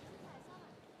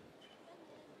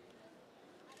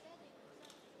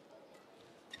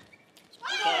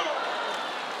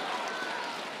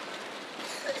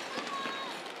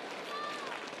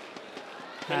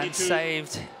 And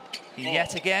saved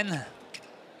yet again.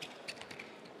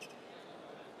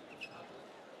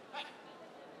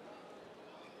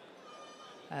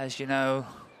 As you know,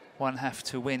 one have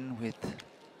to win with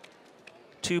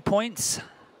 2 points,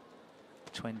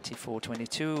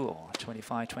 24-22 or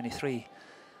 25-23.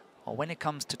 Or when it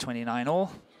comes to 29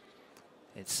 all,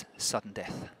 it's sudden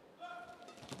death.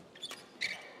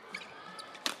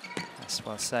 That's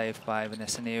well saved by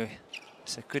Vanessa Neo.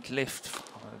 It's a good lift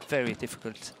from a very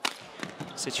difficult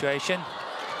situation.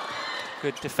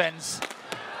 Good defense.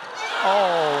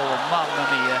 Oh, mamma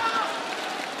mia.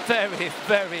 Very,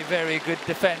 very, very good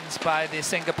defense by the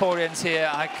Singaporeans here.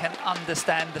 I can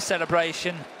understand the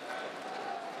celebration.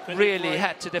 Really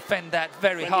had to defend that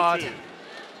very hard.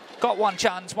 Got one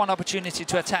chance, one opportunity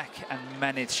to attack and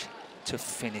managed to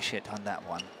finish it on that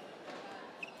one.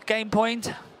 Game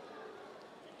point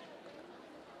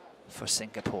for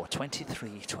Singapore,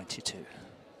 23-22.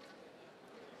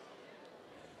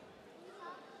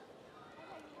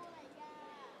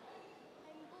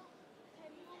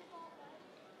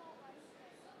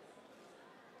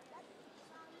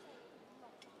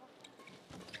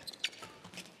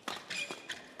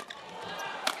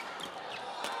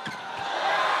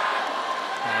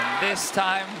 And this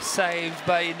time saved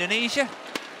by Indonesia.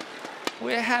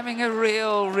 We're having a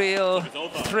real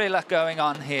thriller going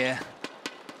on here.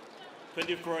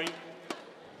 23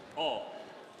 all.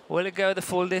 Will it go the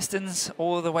full distance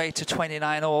all the way to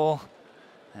 29 all?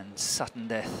 And sudden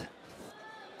death,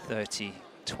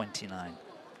 30-29.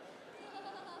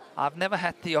 I've never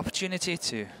had the opportunity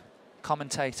to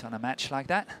commentate on a match like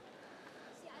that.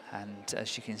 And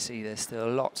as you can see, there's still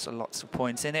lots and lots of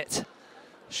points in it.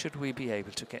 Should we be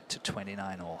able to get to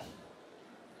 29 all?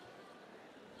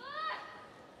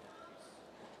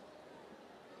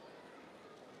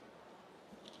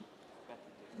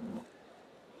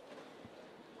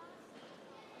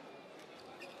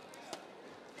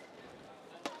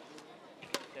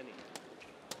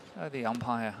 Oh, the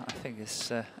umpire, I think,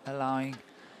 is allowing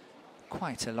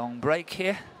quite a long break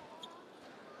here.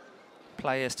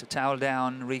 Players to towel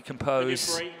down,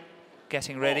 recompose,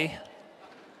 getting ready.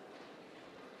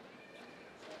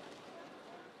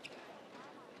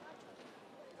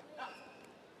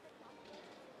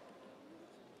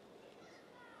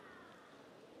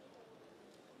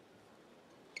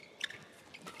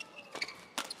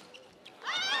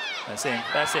 That's in,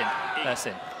 that's in, that's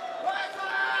in.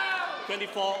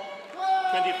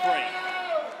 24-23.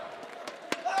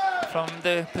 From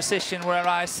the position where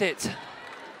I sit,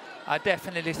 I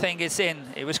definitely think it's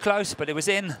in. It was close, but it was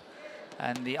in.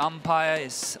 And the umpire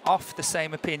is of the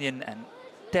same opinion and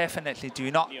definitely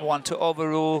do not want to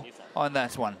overrule on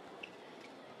that one.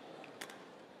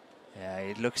 Yeah,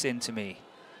 it looks into me.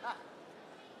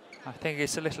 I think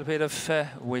it's a little bit of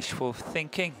wishful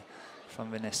thinking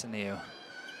from Vanessa Neo.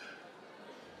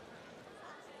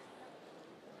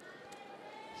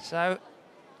 So,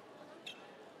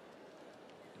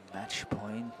 match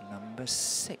point number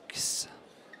 6.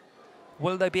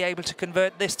 Will they be able to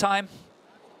convert this time?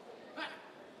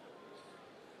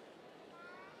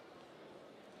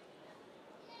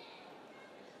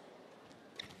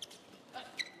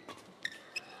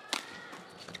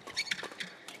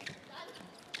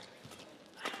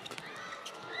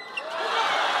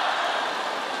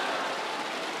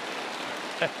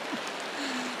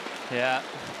 Yeah,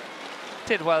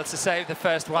 did well to save the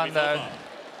first one though.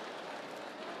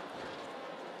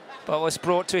 But was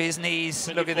brought to his knees.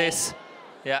 Look at this.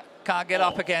 Yeah, can't get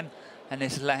up again, and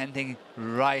is landing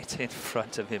right in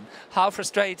front of him. How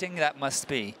frustrating that must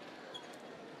be.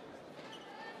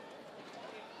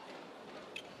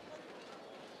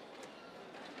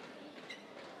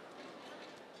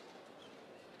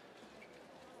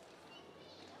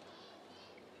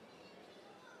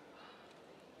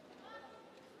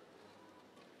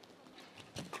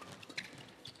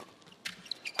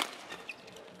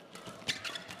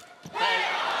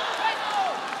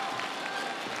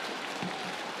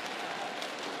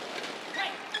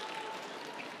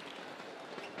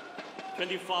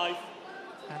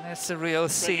 And it's a real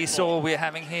seesaw we're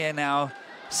having here now.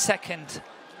 Second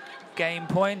game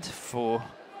point for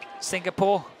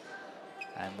Singapore.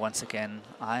 And once again,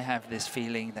 I have this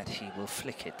feeling that he will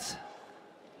flick it.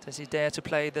 Does he dare to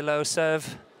play the low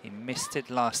serve? He missed it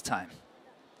last time.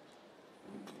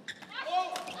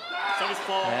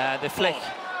 Yeah, the flick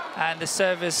and the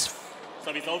service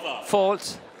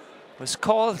fault was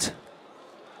called.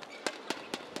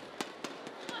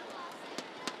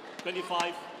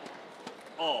 25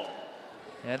 all.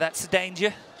 Yeah, that's the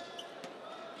danger.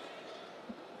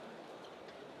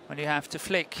 When you have to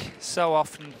flick so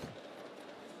often,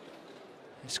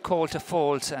 it's called a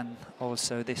fault, and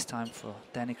also this time for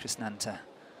Bawa Chrisnanta.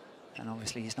 And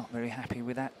obviously he's not very happy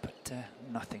with that, but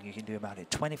nothing you can do about it.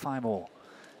 25 all.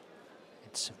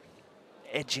 It's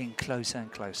edging closer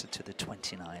and closer to the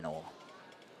 29 all.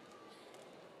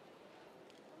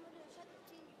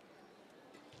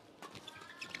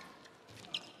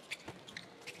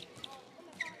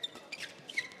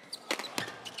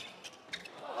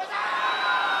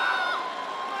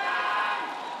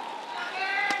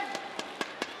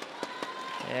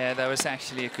 Yeah, there was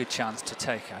actually a good chance to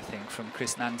take, I think, from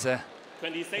Chrisnanta.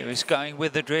 He was going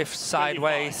with the drift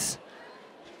sideways.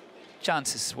 25.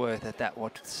 Chances were that that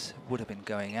would have been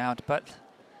going out, but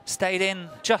stayed in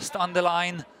just on the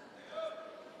line.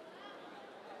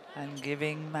 And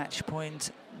giving match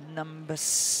point number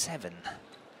 7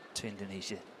 to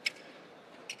Indonesia.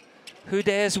 Who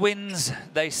dares wins,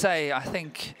 they say. I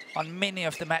think on many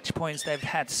of the match points they've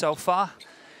had so far,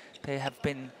 they have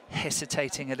been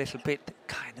hesitating a little bit,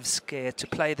 kind of scared to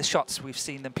play the shots we've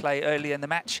seen them play earlier in the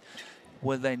match.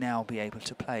 Will they now be able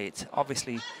to play it?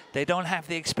 Obviously, they don't have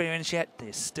the experience yet.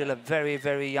 There's still a very,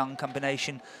 very young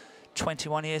combination,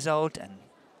 21 years old and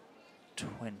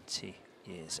 20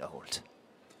 years old.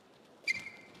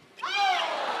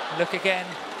 Look again,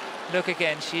 look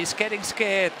again. She's getting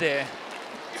scared there.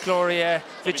 Gloria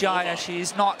Emanuelle,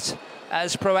 she's not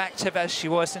as proactive as she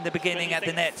was in the beginning at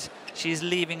the net. She's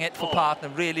leaving it for partner.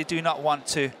 Really do not want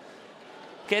to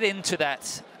get into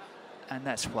that. And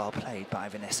that's well played by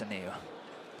Vanessa Neo.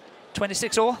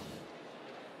 26 all.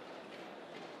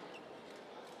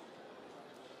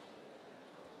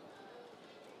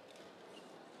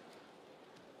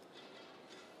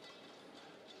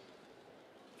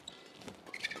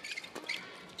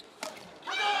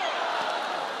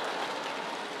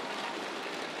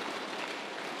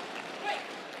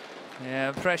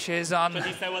 Yeah, pressure is on.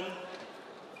 27,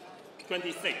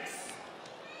 26.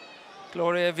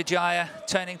 Gloria Emanuelle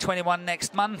turning 21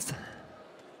 next month.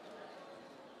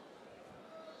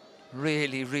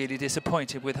 Really, really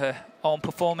disappointed with her own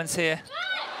performance here,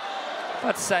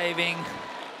 but saving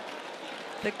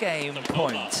the game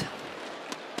point.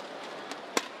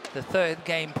 The third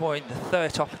game point, the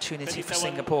third opportunity for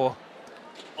Singapore,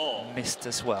 missed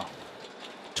as well.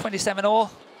 27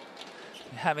 all.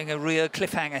 Having a real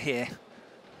cliffhanger here.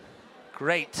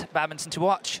 Great badminton to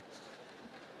watch.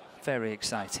 Very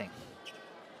exciting.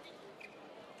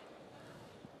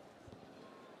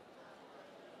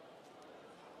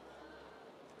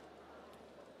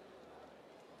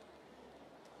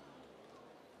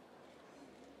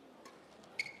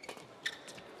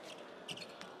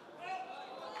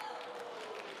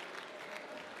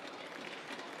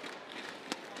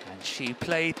 she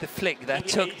played the flick. That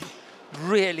took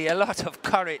really a lot of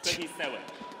courage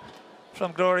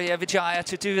from Gloria Emanuelle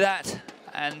to do that.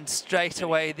 And straight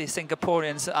away, the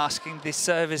Singaporeans asking the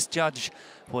service judge,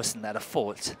 wasn't that a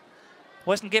fault?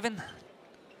 Wasn't given.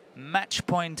 Match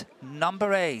point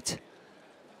number 8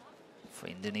 for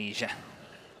Indonesia.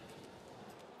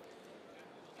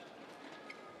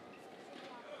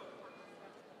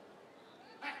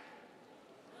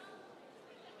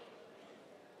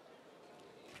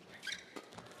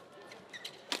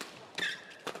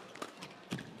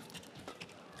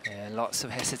 Yeah, lots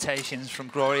of hesitations from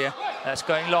Gloria. That's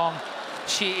going long.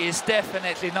 She is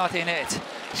definitely not in it.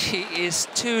 She is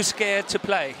too scared to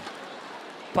play.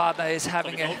 Partner is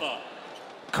having a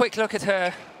quick look at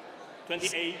her.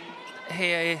 28.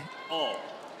 Here,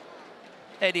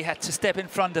 Eddie had to step in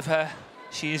front of her.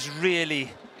 She is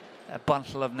really a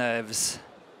bundle of nerves.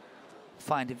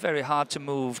 Find it very hard to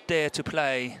move, dare to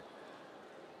play.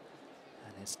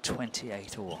 And it's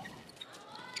 28 all.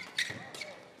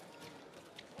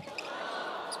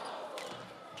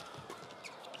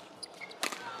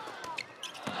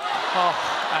 Oh,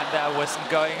 and that wasn't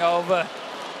going over.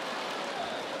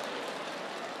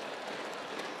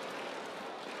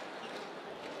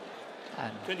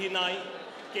 And 29,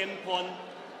 game point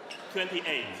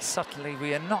 28. Subtly,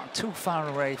 we are not too far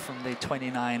away from the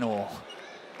 29 all.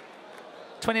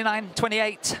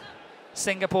 29-28,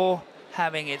 Singapore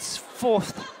having its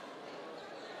 4th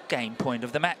game point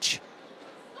of the match.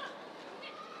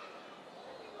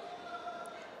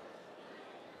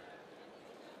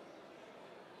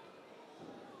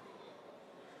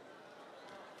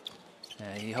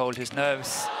 He holds his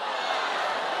nerves.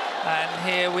 And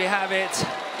here we have it,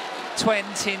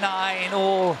 29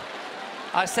 all.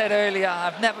 I said earlier,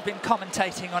 I've never been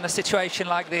commentating on a situation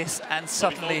like this, and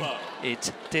suddenly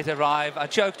it did arrive. I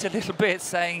joked a little bit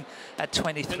saying at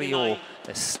 23 all,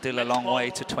 there's still a long way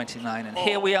to 29. And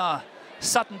here we are,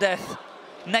 sudden death.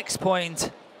 Next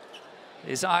point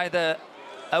is either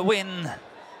a win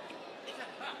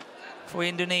for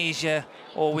Indonesia,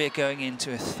 or we're going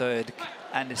into a 3rd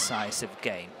and decisive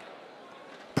game.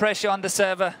 Pressure on the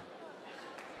server,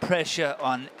 pressure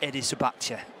on Edi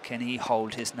Subaktiar. Can he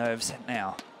hold his nerves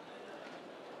now?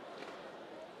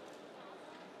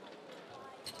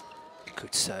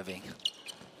 Good serving,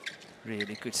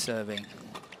 really good serving.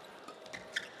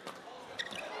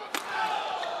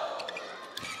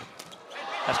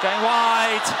 That's going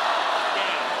wide.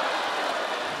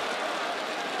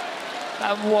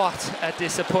 And what a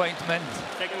disappointment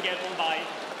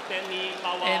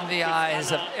in the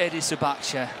eyes of Edi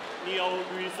Subaktiar.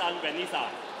 Vanessa,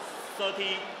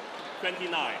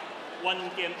 30-29,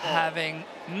 1 game all. Having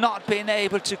not been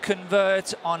able to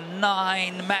convert on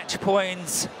 9 match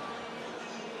points,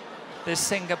 the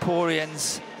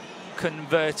Singaporeans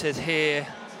converted here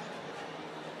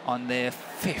on their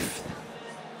 5th.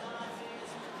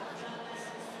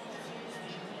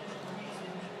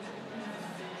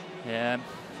 Yeah.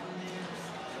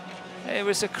 It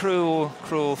was a cruel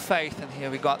fate, and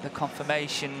here we got the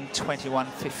confirmation,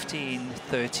 21-15,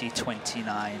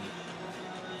 30-29.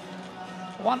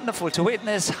 Wonderful to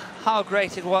witness how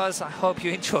great it was. I hope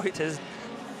you enjoyed it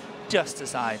just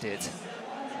as I did.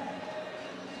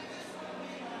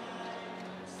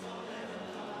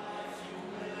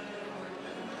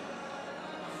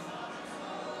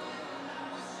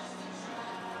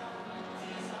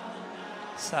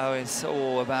 So it's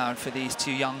all about for these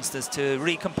two youngsters to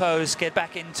recompose, get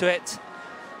back into it.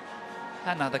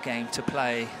 Another game to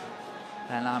play.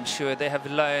 And I'm sure they have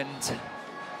learned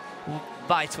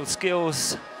vital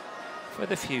skills for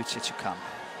the future to come.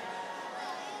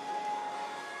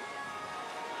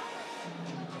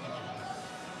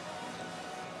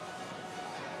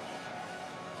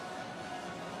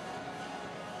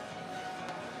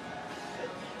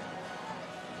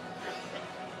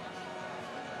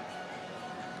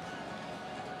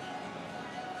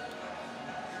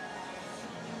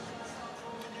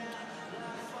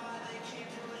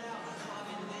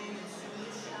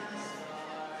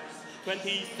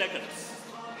 Twenty seconds.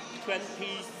 20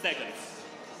 seconds.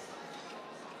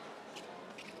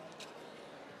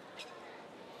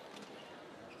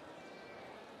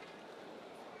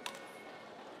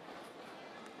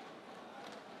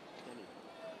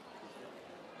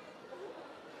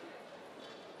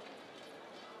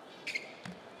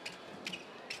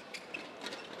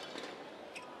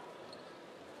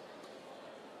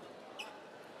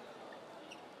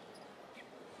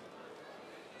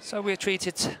 So we're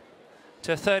treated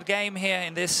to a 3rd game here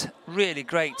in this really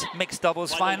great mixed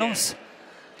doubles finals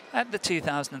at the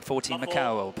 2014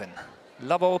 Macau Open.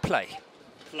 Love all play.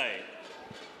 Play.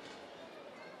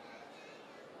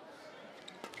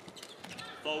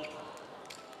 Fault.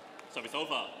 Service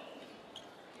over.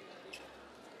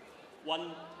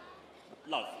 1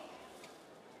 love.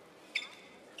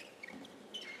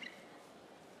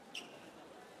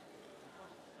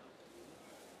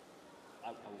 I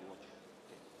will watch.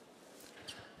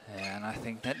 Yeah, and I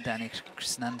think that Bawa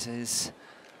Chrisnanta is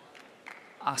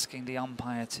asking the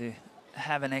umpire to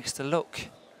have an extra look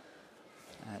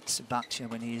at Subaktiar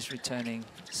when he is returning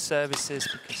services,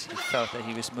 because he felt that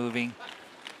he was moving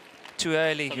too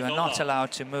early. You are not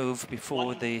allowed to move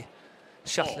before the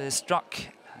shuttle is struck,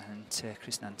 and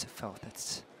Chrisnanta felt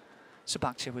that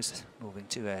Subaktiar was moving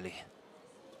too early.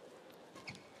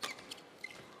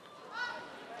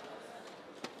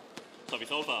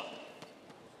 Service over.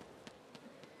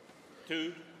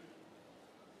 2,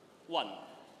 1.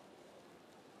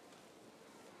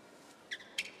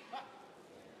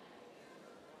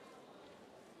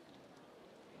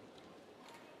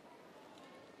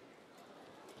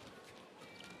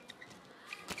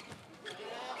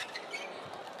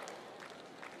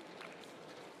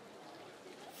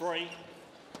 Three,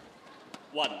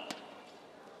 1.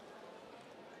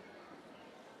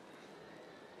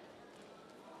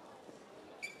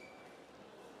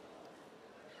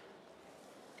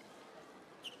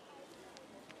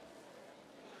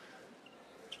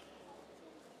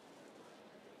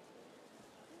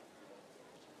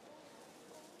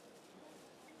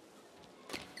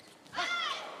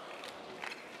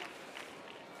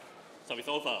 Service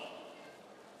over.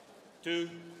 2,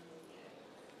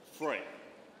 3.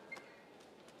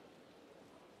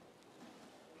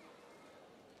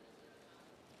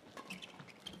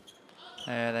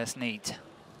 That's neat.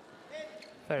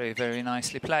 Very, very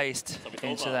nicely placed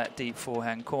into that deep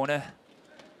forehand corner.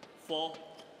 4,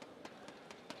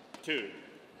 2.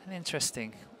 And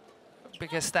interesting,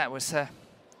 because that was a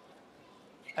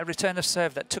return of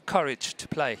serve that took courage to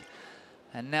play.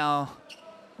 And now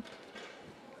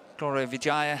Gloria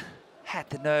Widjaja had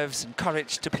the nerves and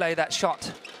courage to play that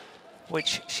shot,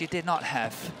 which she did not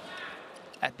have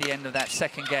at the end of that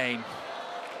second game.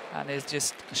 And it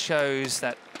just shows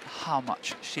that how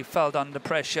much she felt under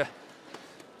pressure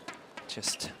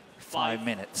just 5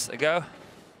 minutes ago.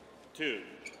 2.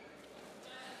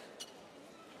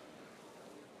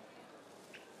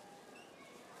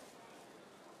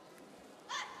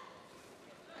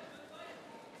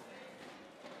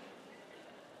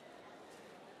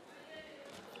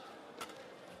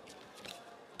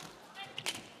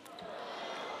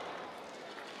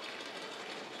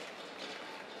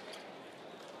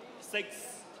 Six,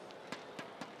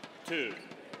 2.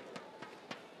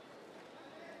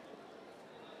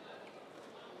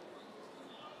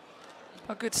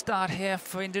 A good start here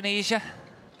for Indonesia.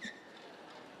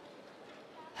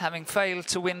 Having failed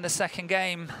to win the second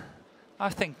game, I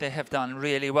think they have done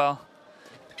really well.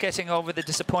 Getting over the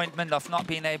disappointment of not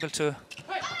being able to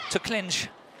clinch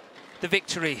the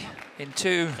victory in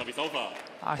 2.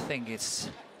 I think it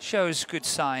shows good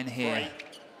sign here.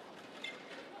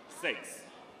 6.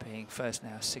 Being first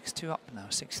now 6-2 up, now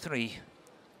 6-3.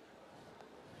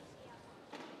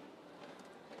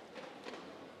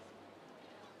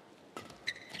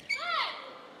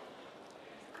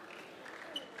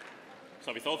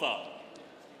 Service over.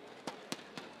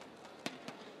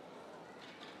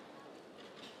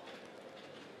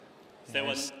 Yeah,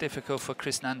 it's difficult for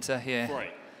Chrisnanta here. 3.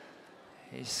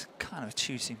 He's kind of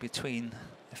choosing between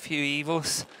a few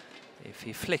evils. If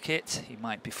he flick it, he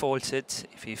might be faulted.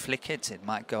 If he flick it, it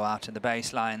might go out in the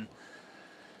baseline.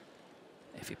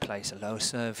 If he plays a low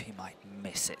serve, he might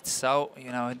miss it. So,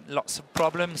 you know, lots of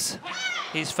problems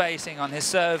he's facing on his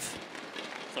serve.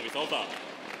 Service over.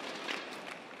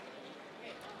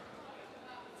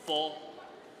 4,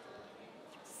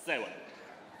 7.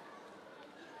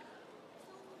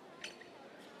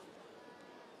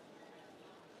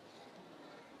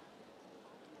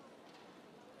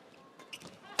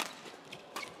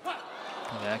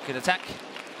 Yeah, good attack.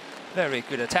 Very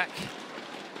good attack.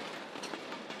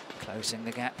 Closing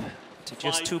the gap to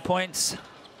just 5, 2 points.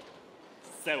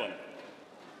 7.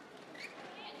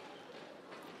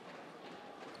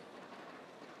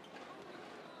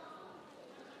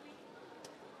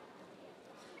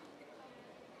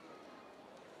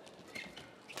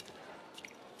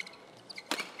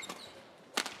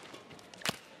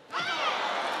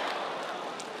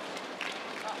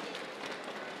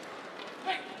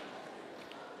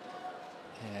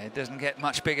 It doesn't get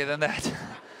much bigger than that.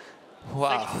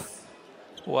 Wow, 6.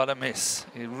 what a miss.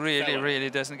 It really, 7. really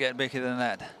doesn't get bigger than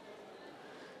that.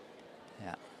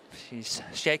 Yeah, she's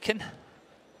shaken.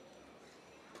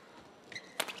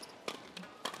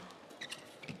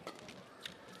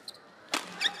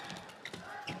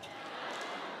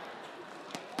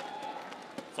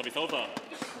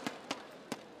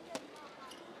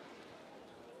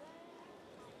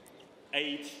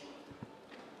 8-6.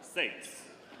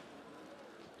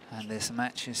 And this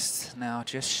match is now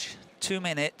just 2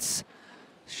 minutes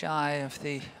shy of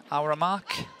the hour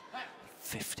mark.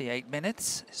 58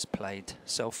 minutes is played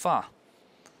so far.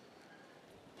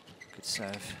 Good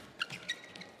serve.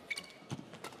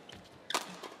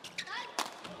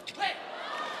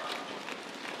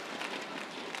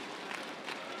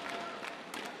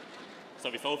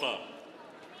 Service over.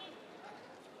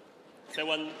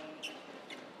 7-8.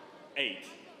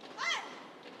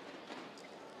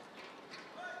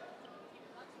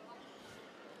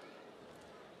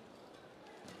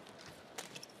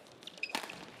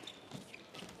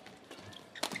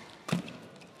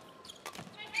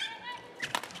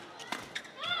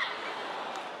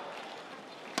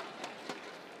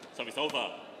 Service over.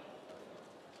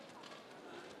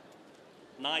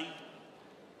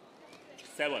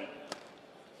 9-7.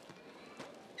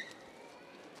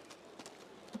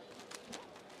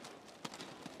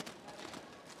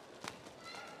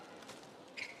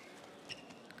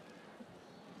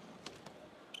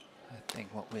 I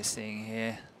think what we're seeing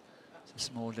here is a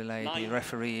small delay. The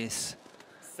referee is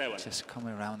just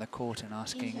coming around the court and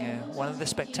asking one of the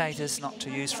spectators not to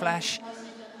use flash,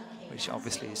 which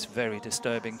obviously is very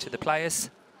disturbing to the players.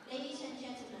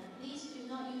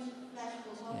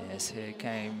 Yes, here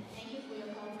came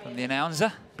from the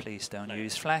announcer. Please don't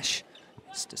use flash.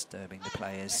 It's disturbing the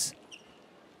players.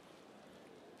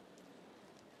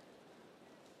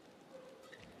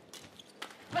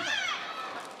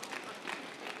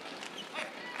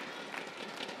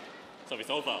 Service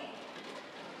over.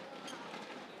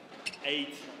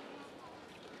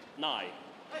 8-9.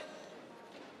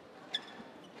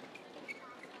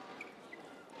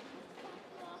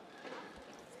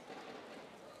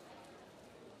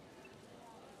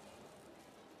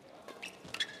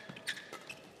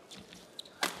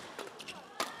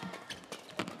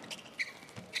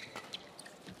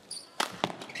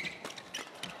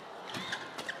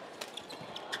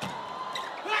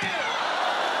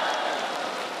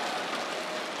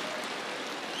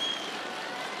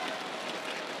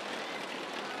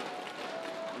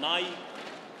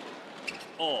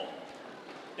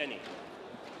 Danny.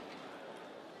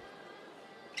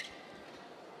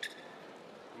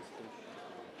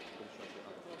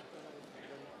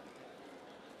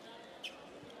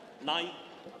 9-9.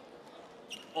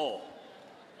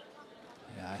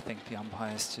 Yeah, I think the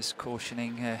umpire's just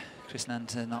cautioning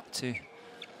Chrisnanta not to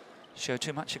show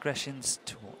too much aggressions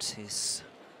towards his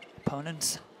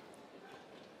opponents.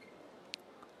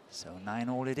 So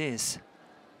 9-all it is.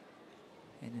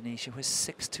 Indonesia was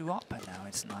 6-2 up, and now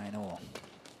it's 9-all.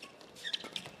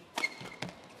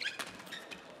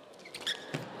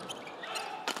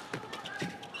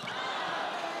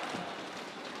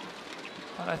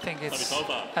 But I think it's,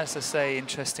 as I say,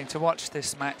 interesting to watch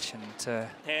this match, and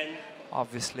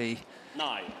obviously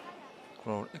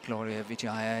Gloria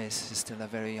Emanuelle is still a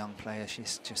very young player.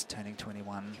 She's just turning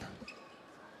 21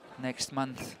 next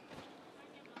month.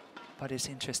 But it's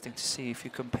interesting to see if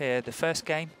you compare the first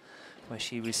game, where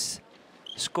she was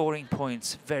scoring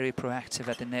points, very proactive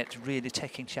at the net, really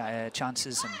taking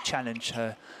chances and challenge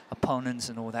her opponents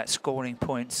and all that, scoring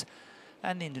points.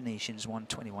 And the Indonesians won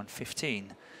 21-15.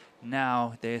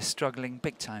 Now they're struggling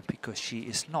big time because she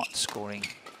is not scoring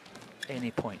any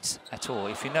points at all.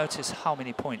 If you notice how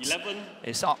many points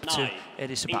it's up to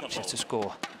Edi Subaktiar to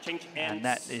score. And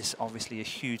that is obviously a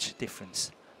huge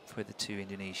difference for the two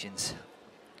Indonesians.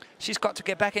 She's got to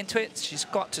get back into it. She's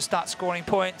got to start scoring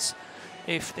points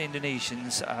if the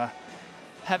Indonesians are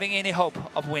having any hope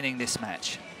of winning this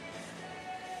match.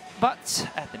 But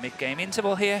at the mid-game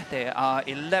interval here, they are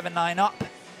 11-9 up.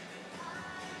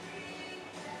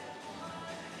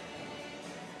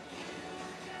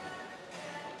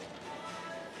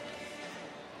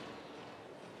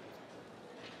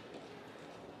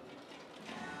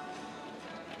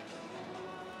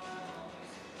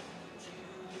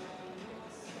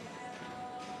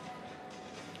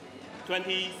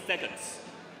 Twenty seconds.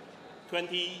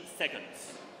 20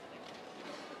 seconds.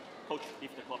 Coach,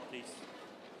 leave the clock, please.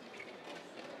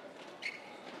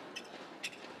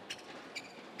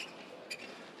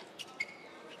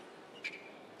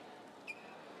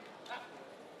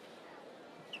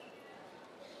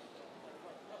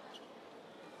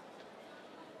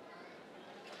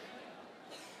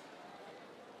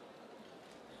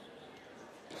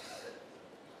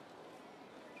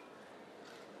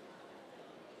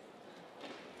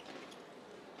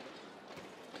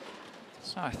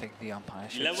 So I think the umpire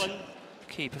should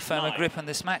keep a firmer grip on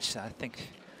this match. I think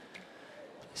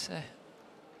it's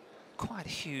quite a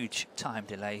huge time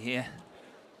delay here.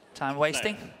 Time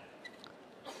wasting.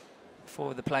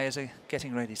 before the players are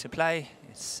getting ready to play.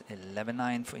 It's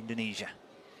 11-9 for Indonesia.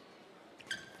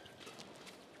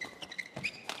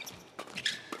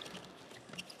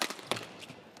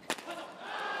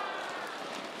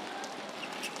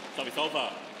 Service over.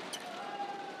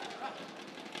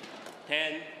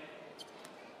 10-11.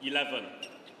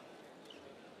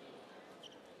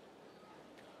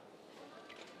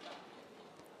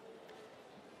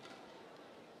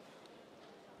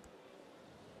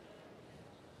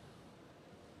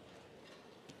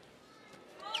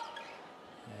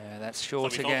 Yeah, that's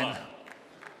short Service again.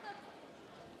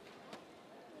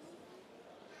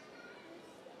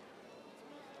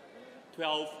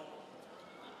 over.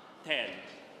 12-10.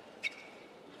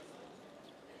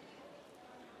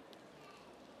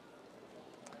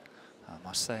 I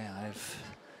must say I've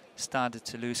started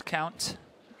to lose count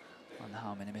on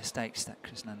how many mistakes that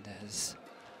Chrisnanta has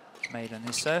made on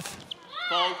his serve.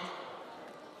 Fault.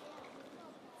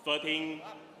 13-10.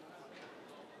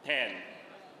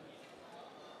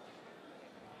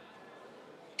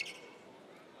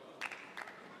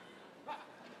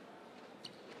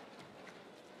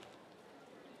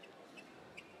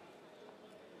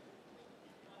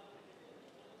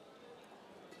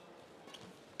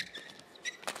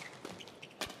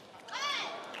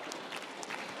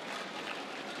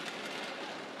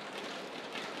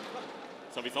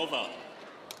 Service over.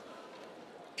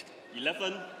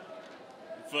 11-13.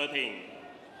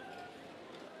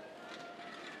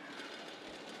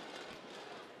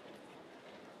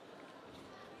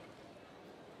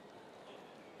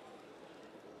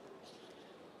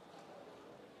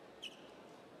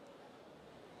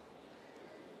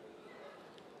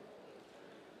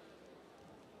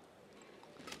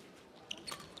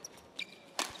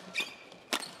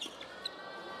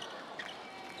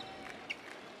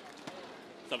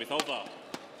 Service over.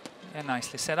 Yeah,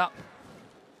 nicely set up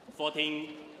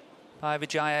 14. by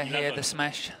Widjaja here. 11. The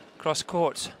smash cross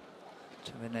court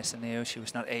to Vanessa. She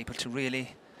was not able to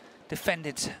really defend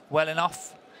it well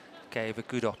enough. Gave a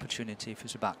good opportunity for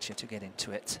Subaktiar to get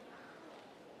into it.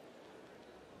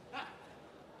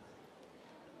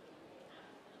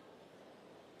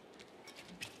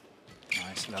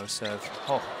 Nice low serve.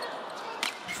 Oh,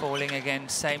 falling again,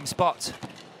 same spot.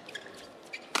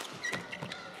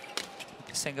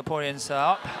 The Singaporeans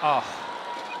are up. Oh,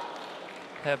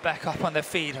 they're back up on their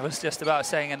feet. I was just about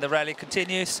saying, and the rally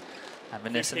continues. And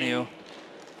Vanessa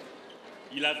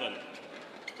 11.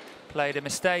 played a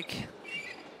mistake.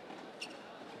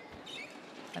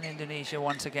 And Indonesia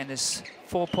once again is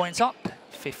 4 points up,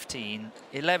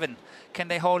 15-11. Can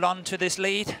they hold on to this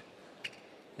lead?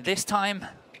 This time,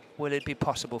 will it be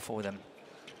possible for them?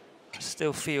 I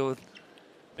still feel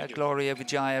that Gloria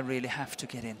Emanuelle really have to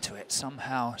get into it.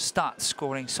 Somehow start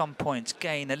scoring some points,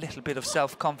 gain a little bit of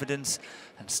self-confidence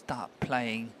and start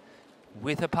playing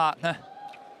with a partner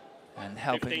and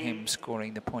helping 15, him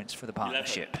scoring the points for the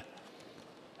partnership.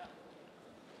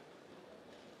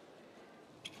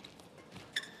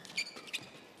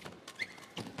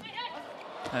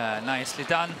 11. Nicely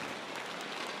done.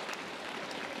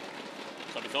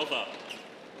 Service over.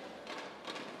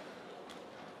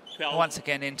 12. Once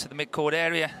again into the mid-court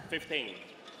area. 15.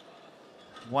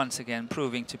 Once again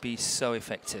proving to be so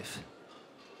effective.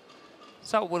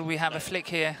 So will we have a flick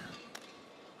here?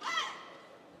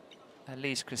 At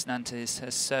least Chrisnanta is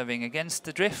serving against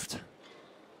the drift.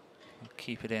 We'll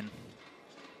keep it in.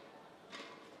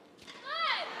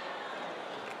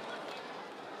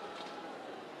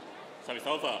 Service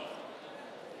over.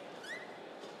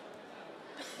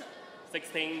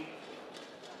 16-12.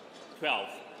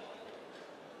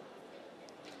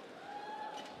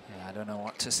 Yeah, I don't know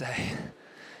what to say.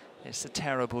 It's a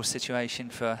terrible situation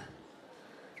for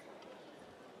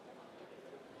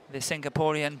the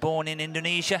Singaporean born in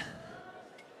Indonesia.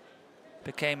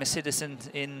 Became a citizen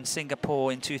in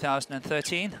Singapore in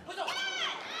 2013.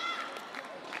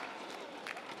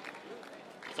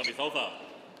 Service over.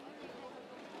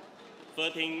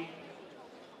 13-16.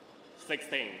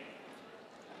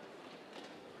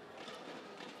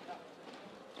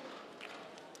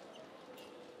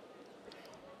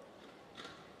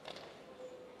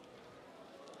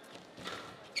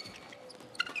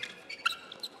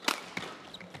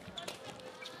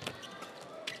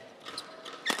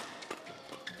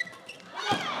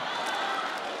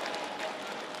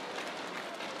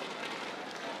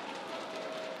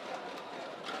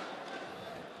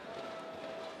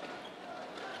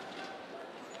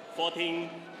 Fourteen,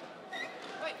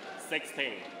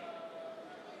 16.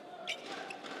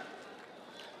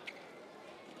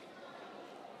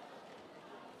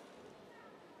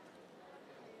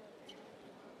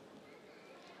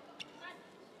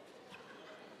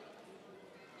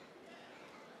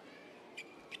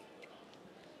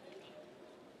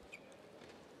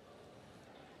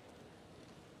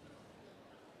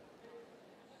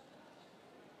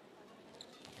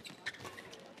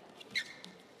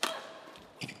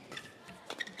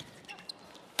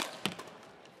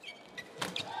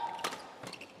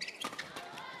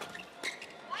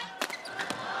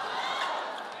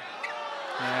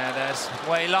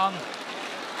 Wei Long.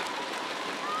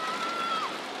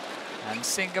 And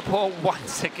Singapore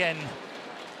once again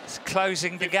is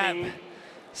closing the gap.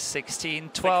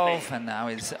 16-12, and now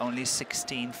it's only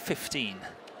 16-15.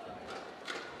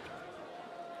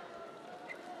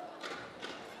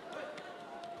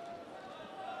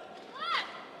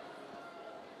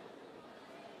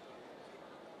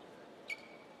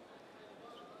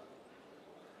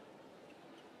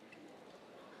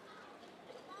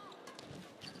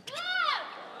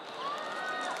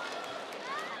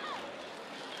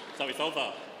 So it's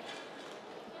over.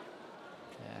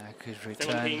 Yeah, good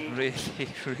return.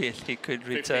 Really good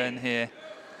return 15. here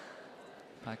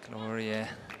by Gloria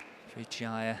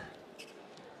Widjaja.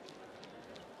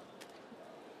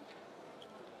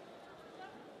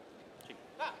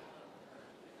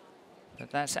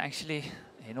 But that's actually,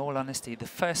 in all honesty, the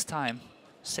first time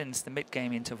since the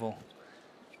mid-game interval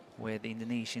where the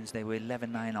Indonesians, they were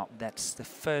 11-9 up. That's the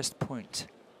first point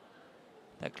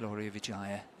that Gloria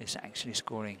Widjaja is actually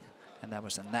scoring. And that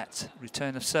was on that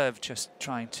return of serve, just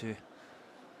trying to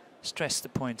stress the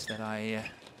point that I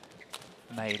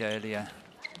made earlier.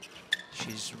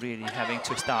 She's really having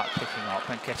to start picking up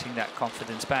and getting that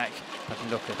confidence back. But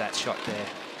look at that shot there.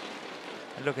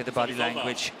 And look at the body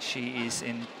language. She is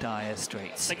in dire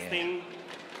straits. 16,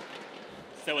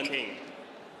 17.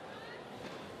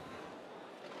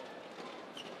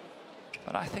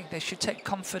 But I think they should take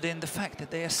comfort in the fact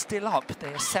that they are still up. They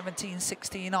are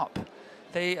 17-16 up.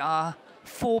 They are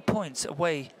 4 points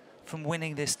away from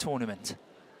winning this tournament.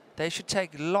 They should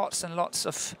take lots and lots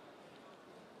of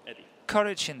Eddie.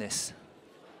 courage in this.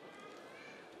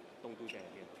 Don't do that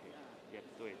again. Okay. You have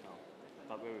to do it now.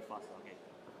 But very fast, okay?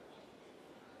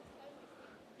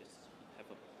 Yes. Have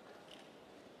a...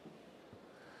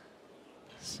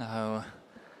 So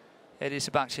Edi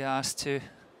Subaktiar asked to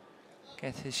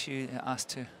get his shoe, asked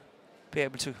to be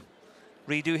able to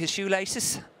redo his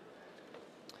shoelaces.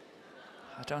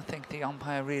 I don't think the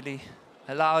umpire really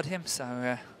allowed him,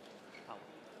 so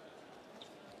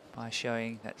by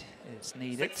showing that it's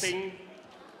needed, 16,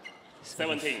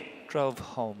 17. drove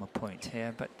home a point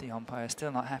here, but the umpire is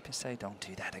still not happy, say don't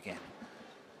do that again.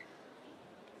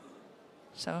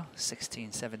 So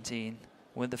 16-17,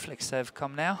 will the flick serve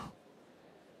come now?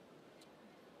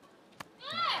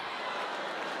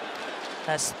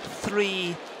 That's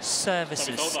 3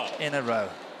 services in a row.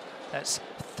 That's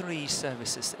 3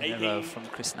 services in 18, a row from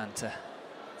Chrisnanta.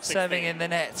 16. Serving in the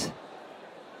net.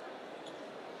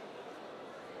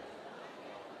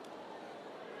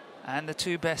 And the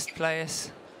 2 best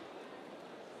players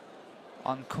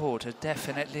on court are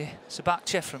definitely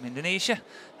Subaktiar from Indonesia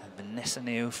and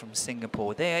Vanessa from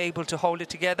Singapore. They're able to hold it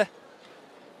together.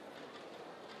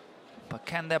 But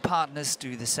can their partners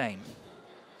do the same?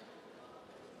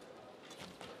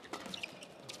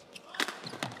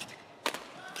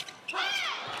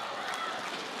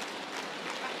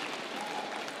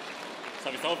 So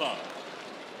it's over.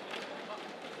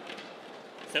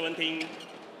 17,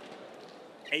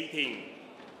 18.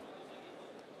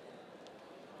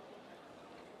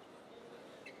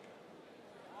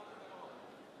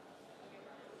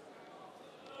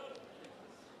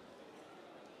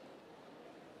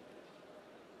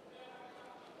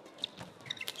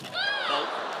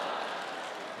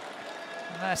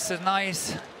 And that's a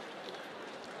nice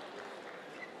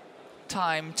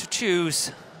time to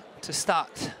choose to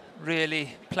start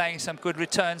really playing some good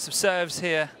returns of serves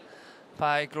here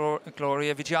by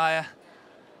Gloria Widjaja.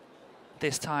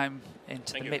 This time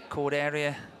into the mid-court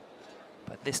area.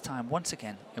 But this time, once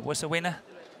again, it was a winner.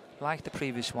 Like the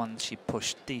previous one, she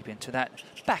pushed deep into that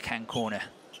backhand corner.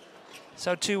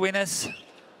 So 2 winners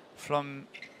from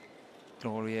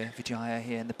Gloria Widjaja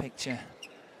here in the picture.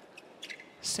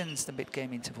 Since the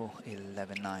mid-game interval,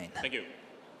 11-9. Thank you.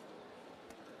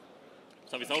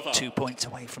 So it's over. 2 points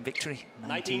away from victory,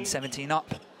 19-17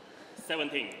 up.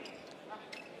 17.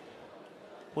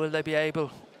 Will they be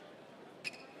able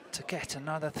to get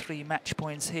another 3 match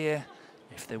points here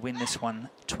if they win this one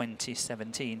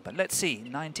 20-17? But let's see,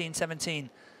 19-17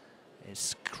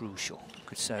 is crucial.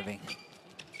 Good serving.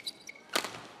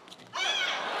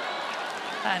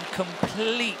 And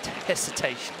complete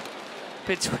hesitation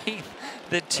between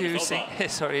the 2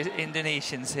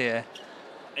 Indonesians here.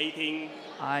 18.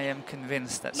 I am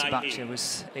convinced that 19. Subaktiar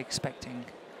was expecting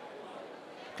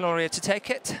Gloria to take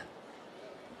it.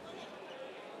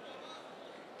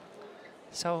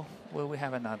 So, will we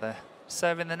have another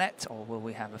serve in the net, or will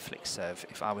we have a flick serve?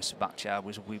 If I was Subaktiar,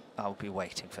 I would be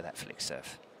waiting for that flick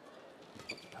serve.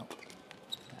 Oh,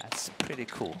 that's pretty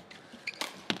cool.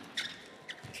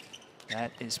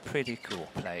 That is pretty cool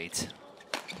played.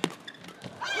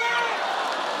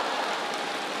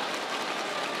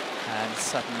 And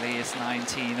suddenly it's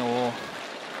 19-all.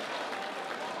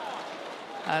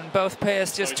 And both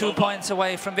pairs just 2 points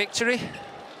away from victory.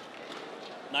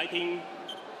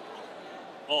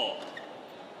 19-all.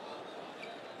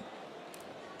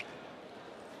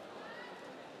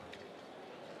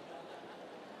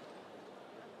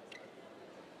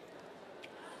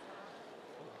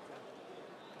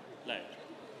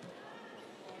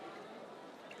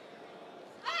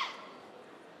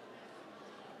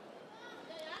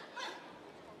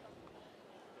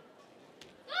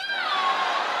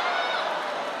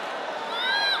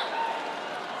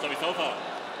 So it's over.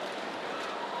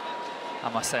 I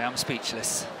must say, I'm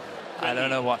speechless. I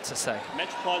don't know what to say. Match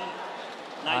point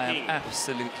 19. I am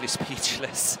absolutely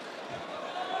speechless.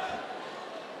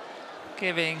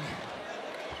 Giving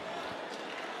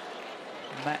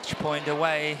match point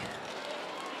away.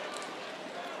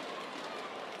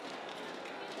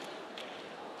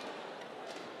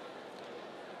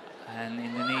 And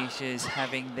Indonesia is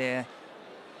having their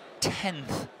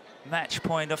 10th match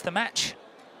point of the match.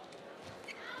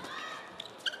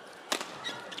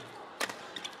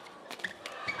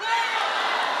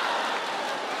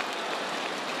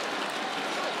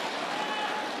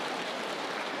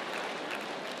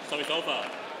 So it's over.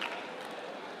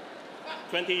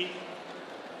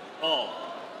 20-all.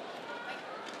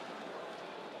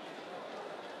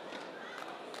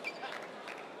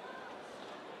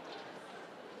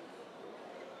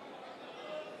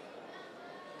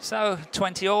 So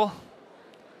 20-all,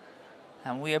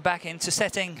 and we are back into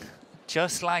setting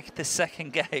just like the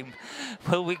second game.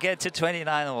 Will we get to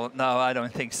 29-all? No, I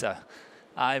don't think so.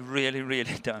 I really,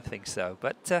 really don't think so.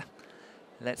 But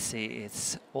let's see,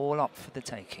 it's all up for the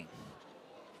taking.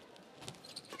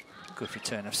 Good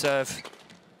return of serve.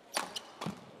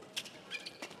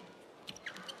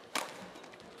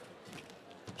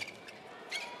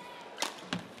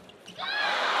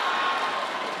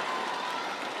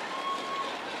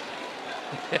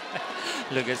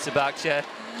 Look at Subaktiar.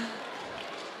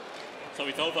 So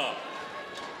it's over.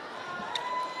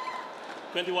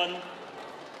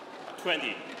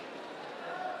 21-20.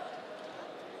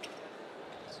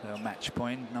 So match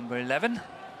point number 11.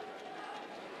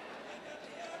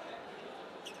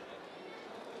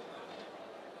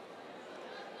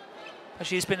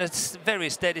 She's been a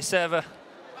very steady server,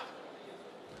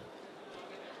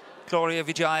 Gloria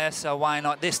Emanuelle, so why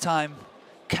not this time?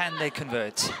 Can they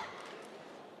convert?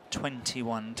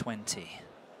 21-20.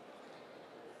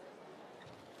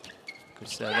 Good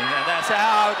serving, and that's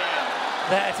out.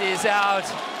 That is out.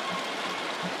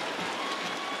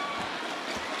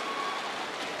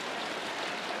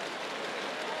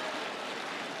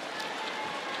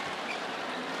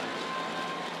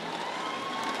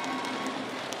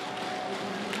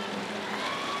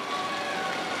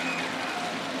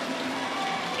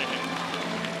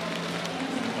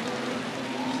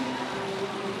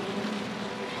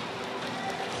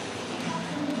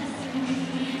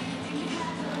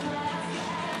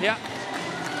 Yeah,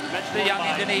 the young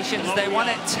Indonesians, they won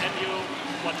it.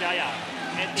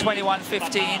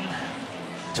 21-15,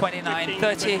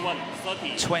 29-30,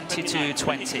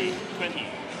 22-20.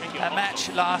 A match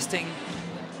lasting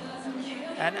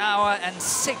an hour and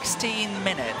 16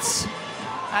 minutes.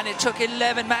 And it took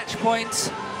 11 match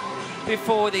points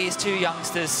before these two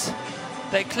youngsters.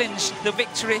 They clinched the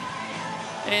victory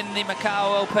in the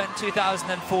Macau Open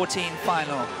 2014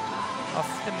 final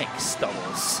of the mixed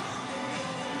doubles.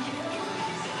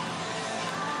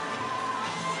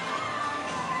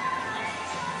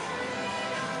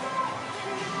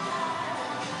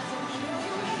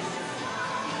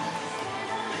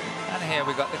 Here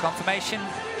we got the confirmation,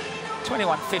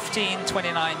 21-15,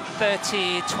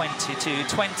 29-30,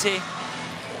 22-20.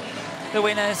 The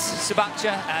winners,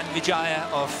 Subaktiar and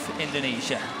Widjaja of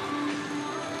Indonesia.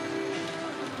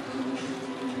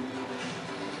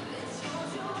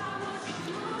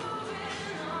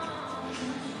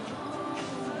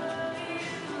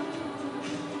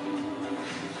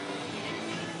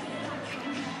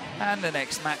 And the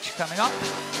next match coming up.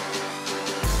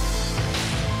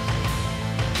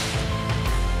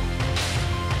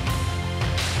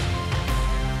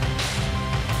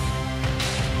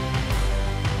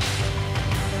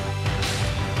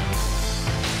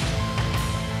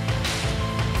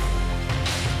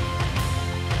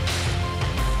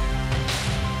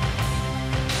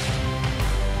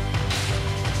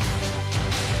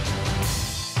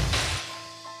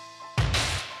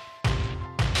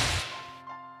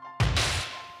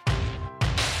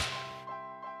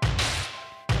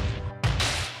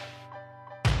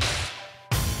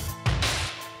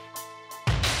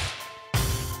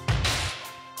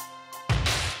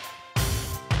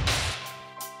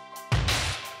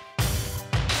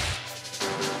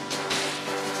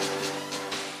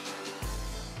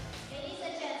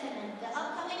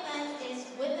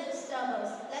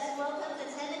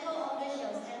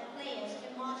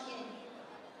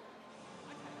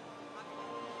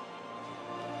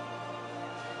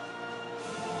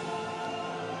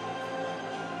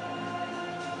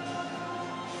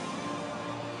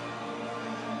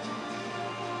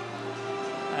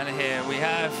 And here we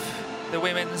have the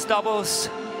women's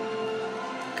doubles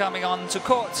coming on to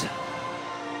court.